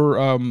also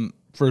for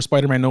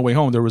Spider-Man No Way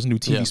Home, there was new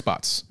TV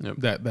spots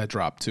that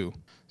dropped too.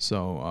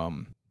 So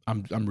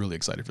I'm really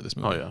excited for this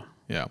movie. Oh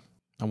yeah.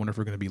 I wonder if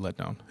we're gonna be let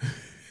down.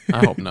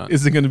 I hope not.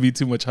 Is it gonna be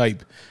too much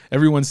hype?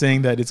 Everyone's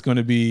saying that it's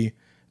gonna be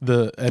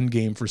the end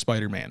game for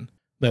Spider-Man.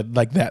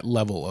 That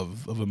level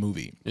of a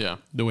movie. Yeah.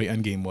 The way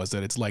Endgame was,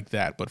 that it's like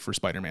that, but for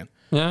Spider-Man.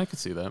 Yeah, I could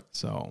see that.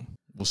 So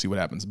we'll see what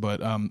happens.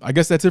 But I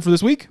guess that's it for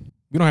this week.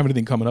 We don't have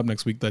anything coming up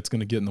next week that's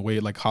going to get in the way,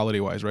 like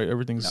holiday-wise, right?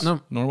 Everything's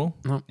normal?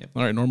 No. Yep.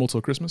 All right, normal till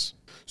Christmas.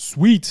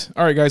 Sweet.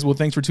 All right, guys. Well,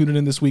 thanks for tuning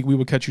in this week. We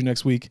will catch you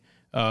next week.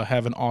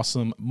 Have an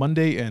awesome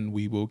Monday, and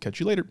we will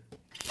catch you later.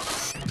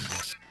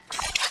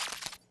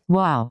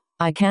 Wow,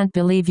 I can't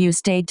believe you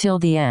stayed till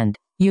the end.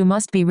 You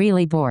must be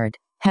really bored.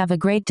 Have a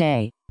great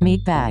day,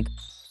 meatbag.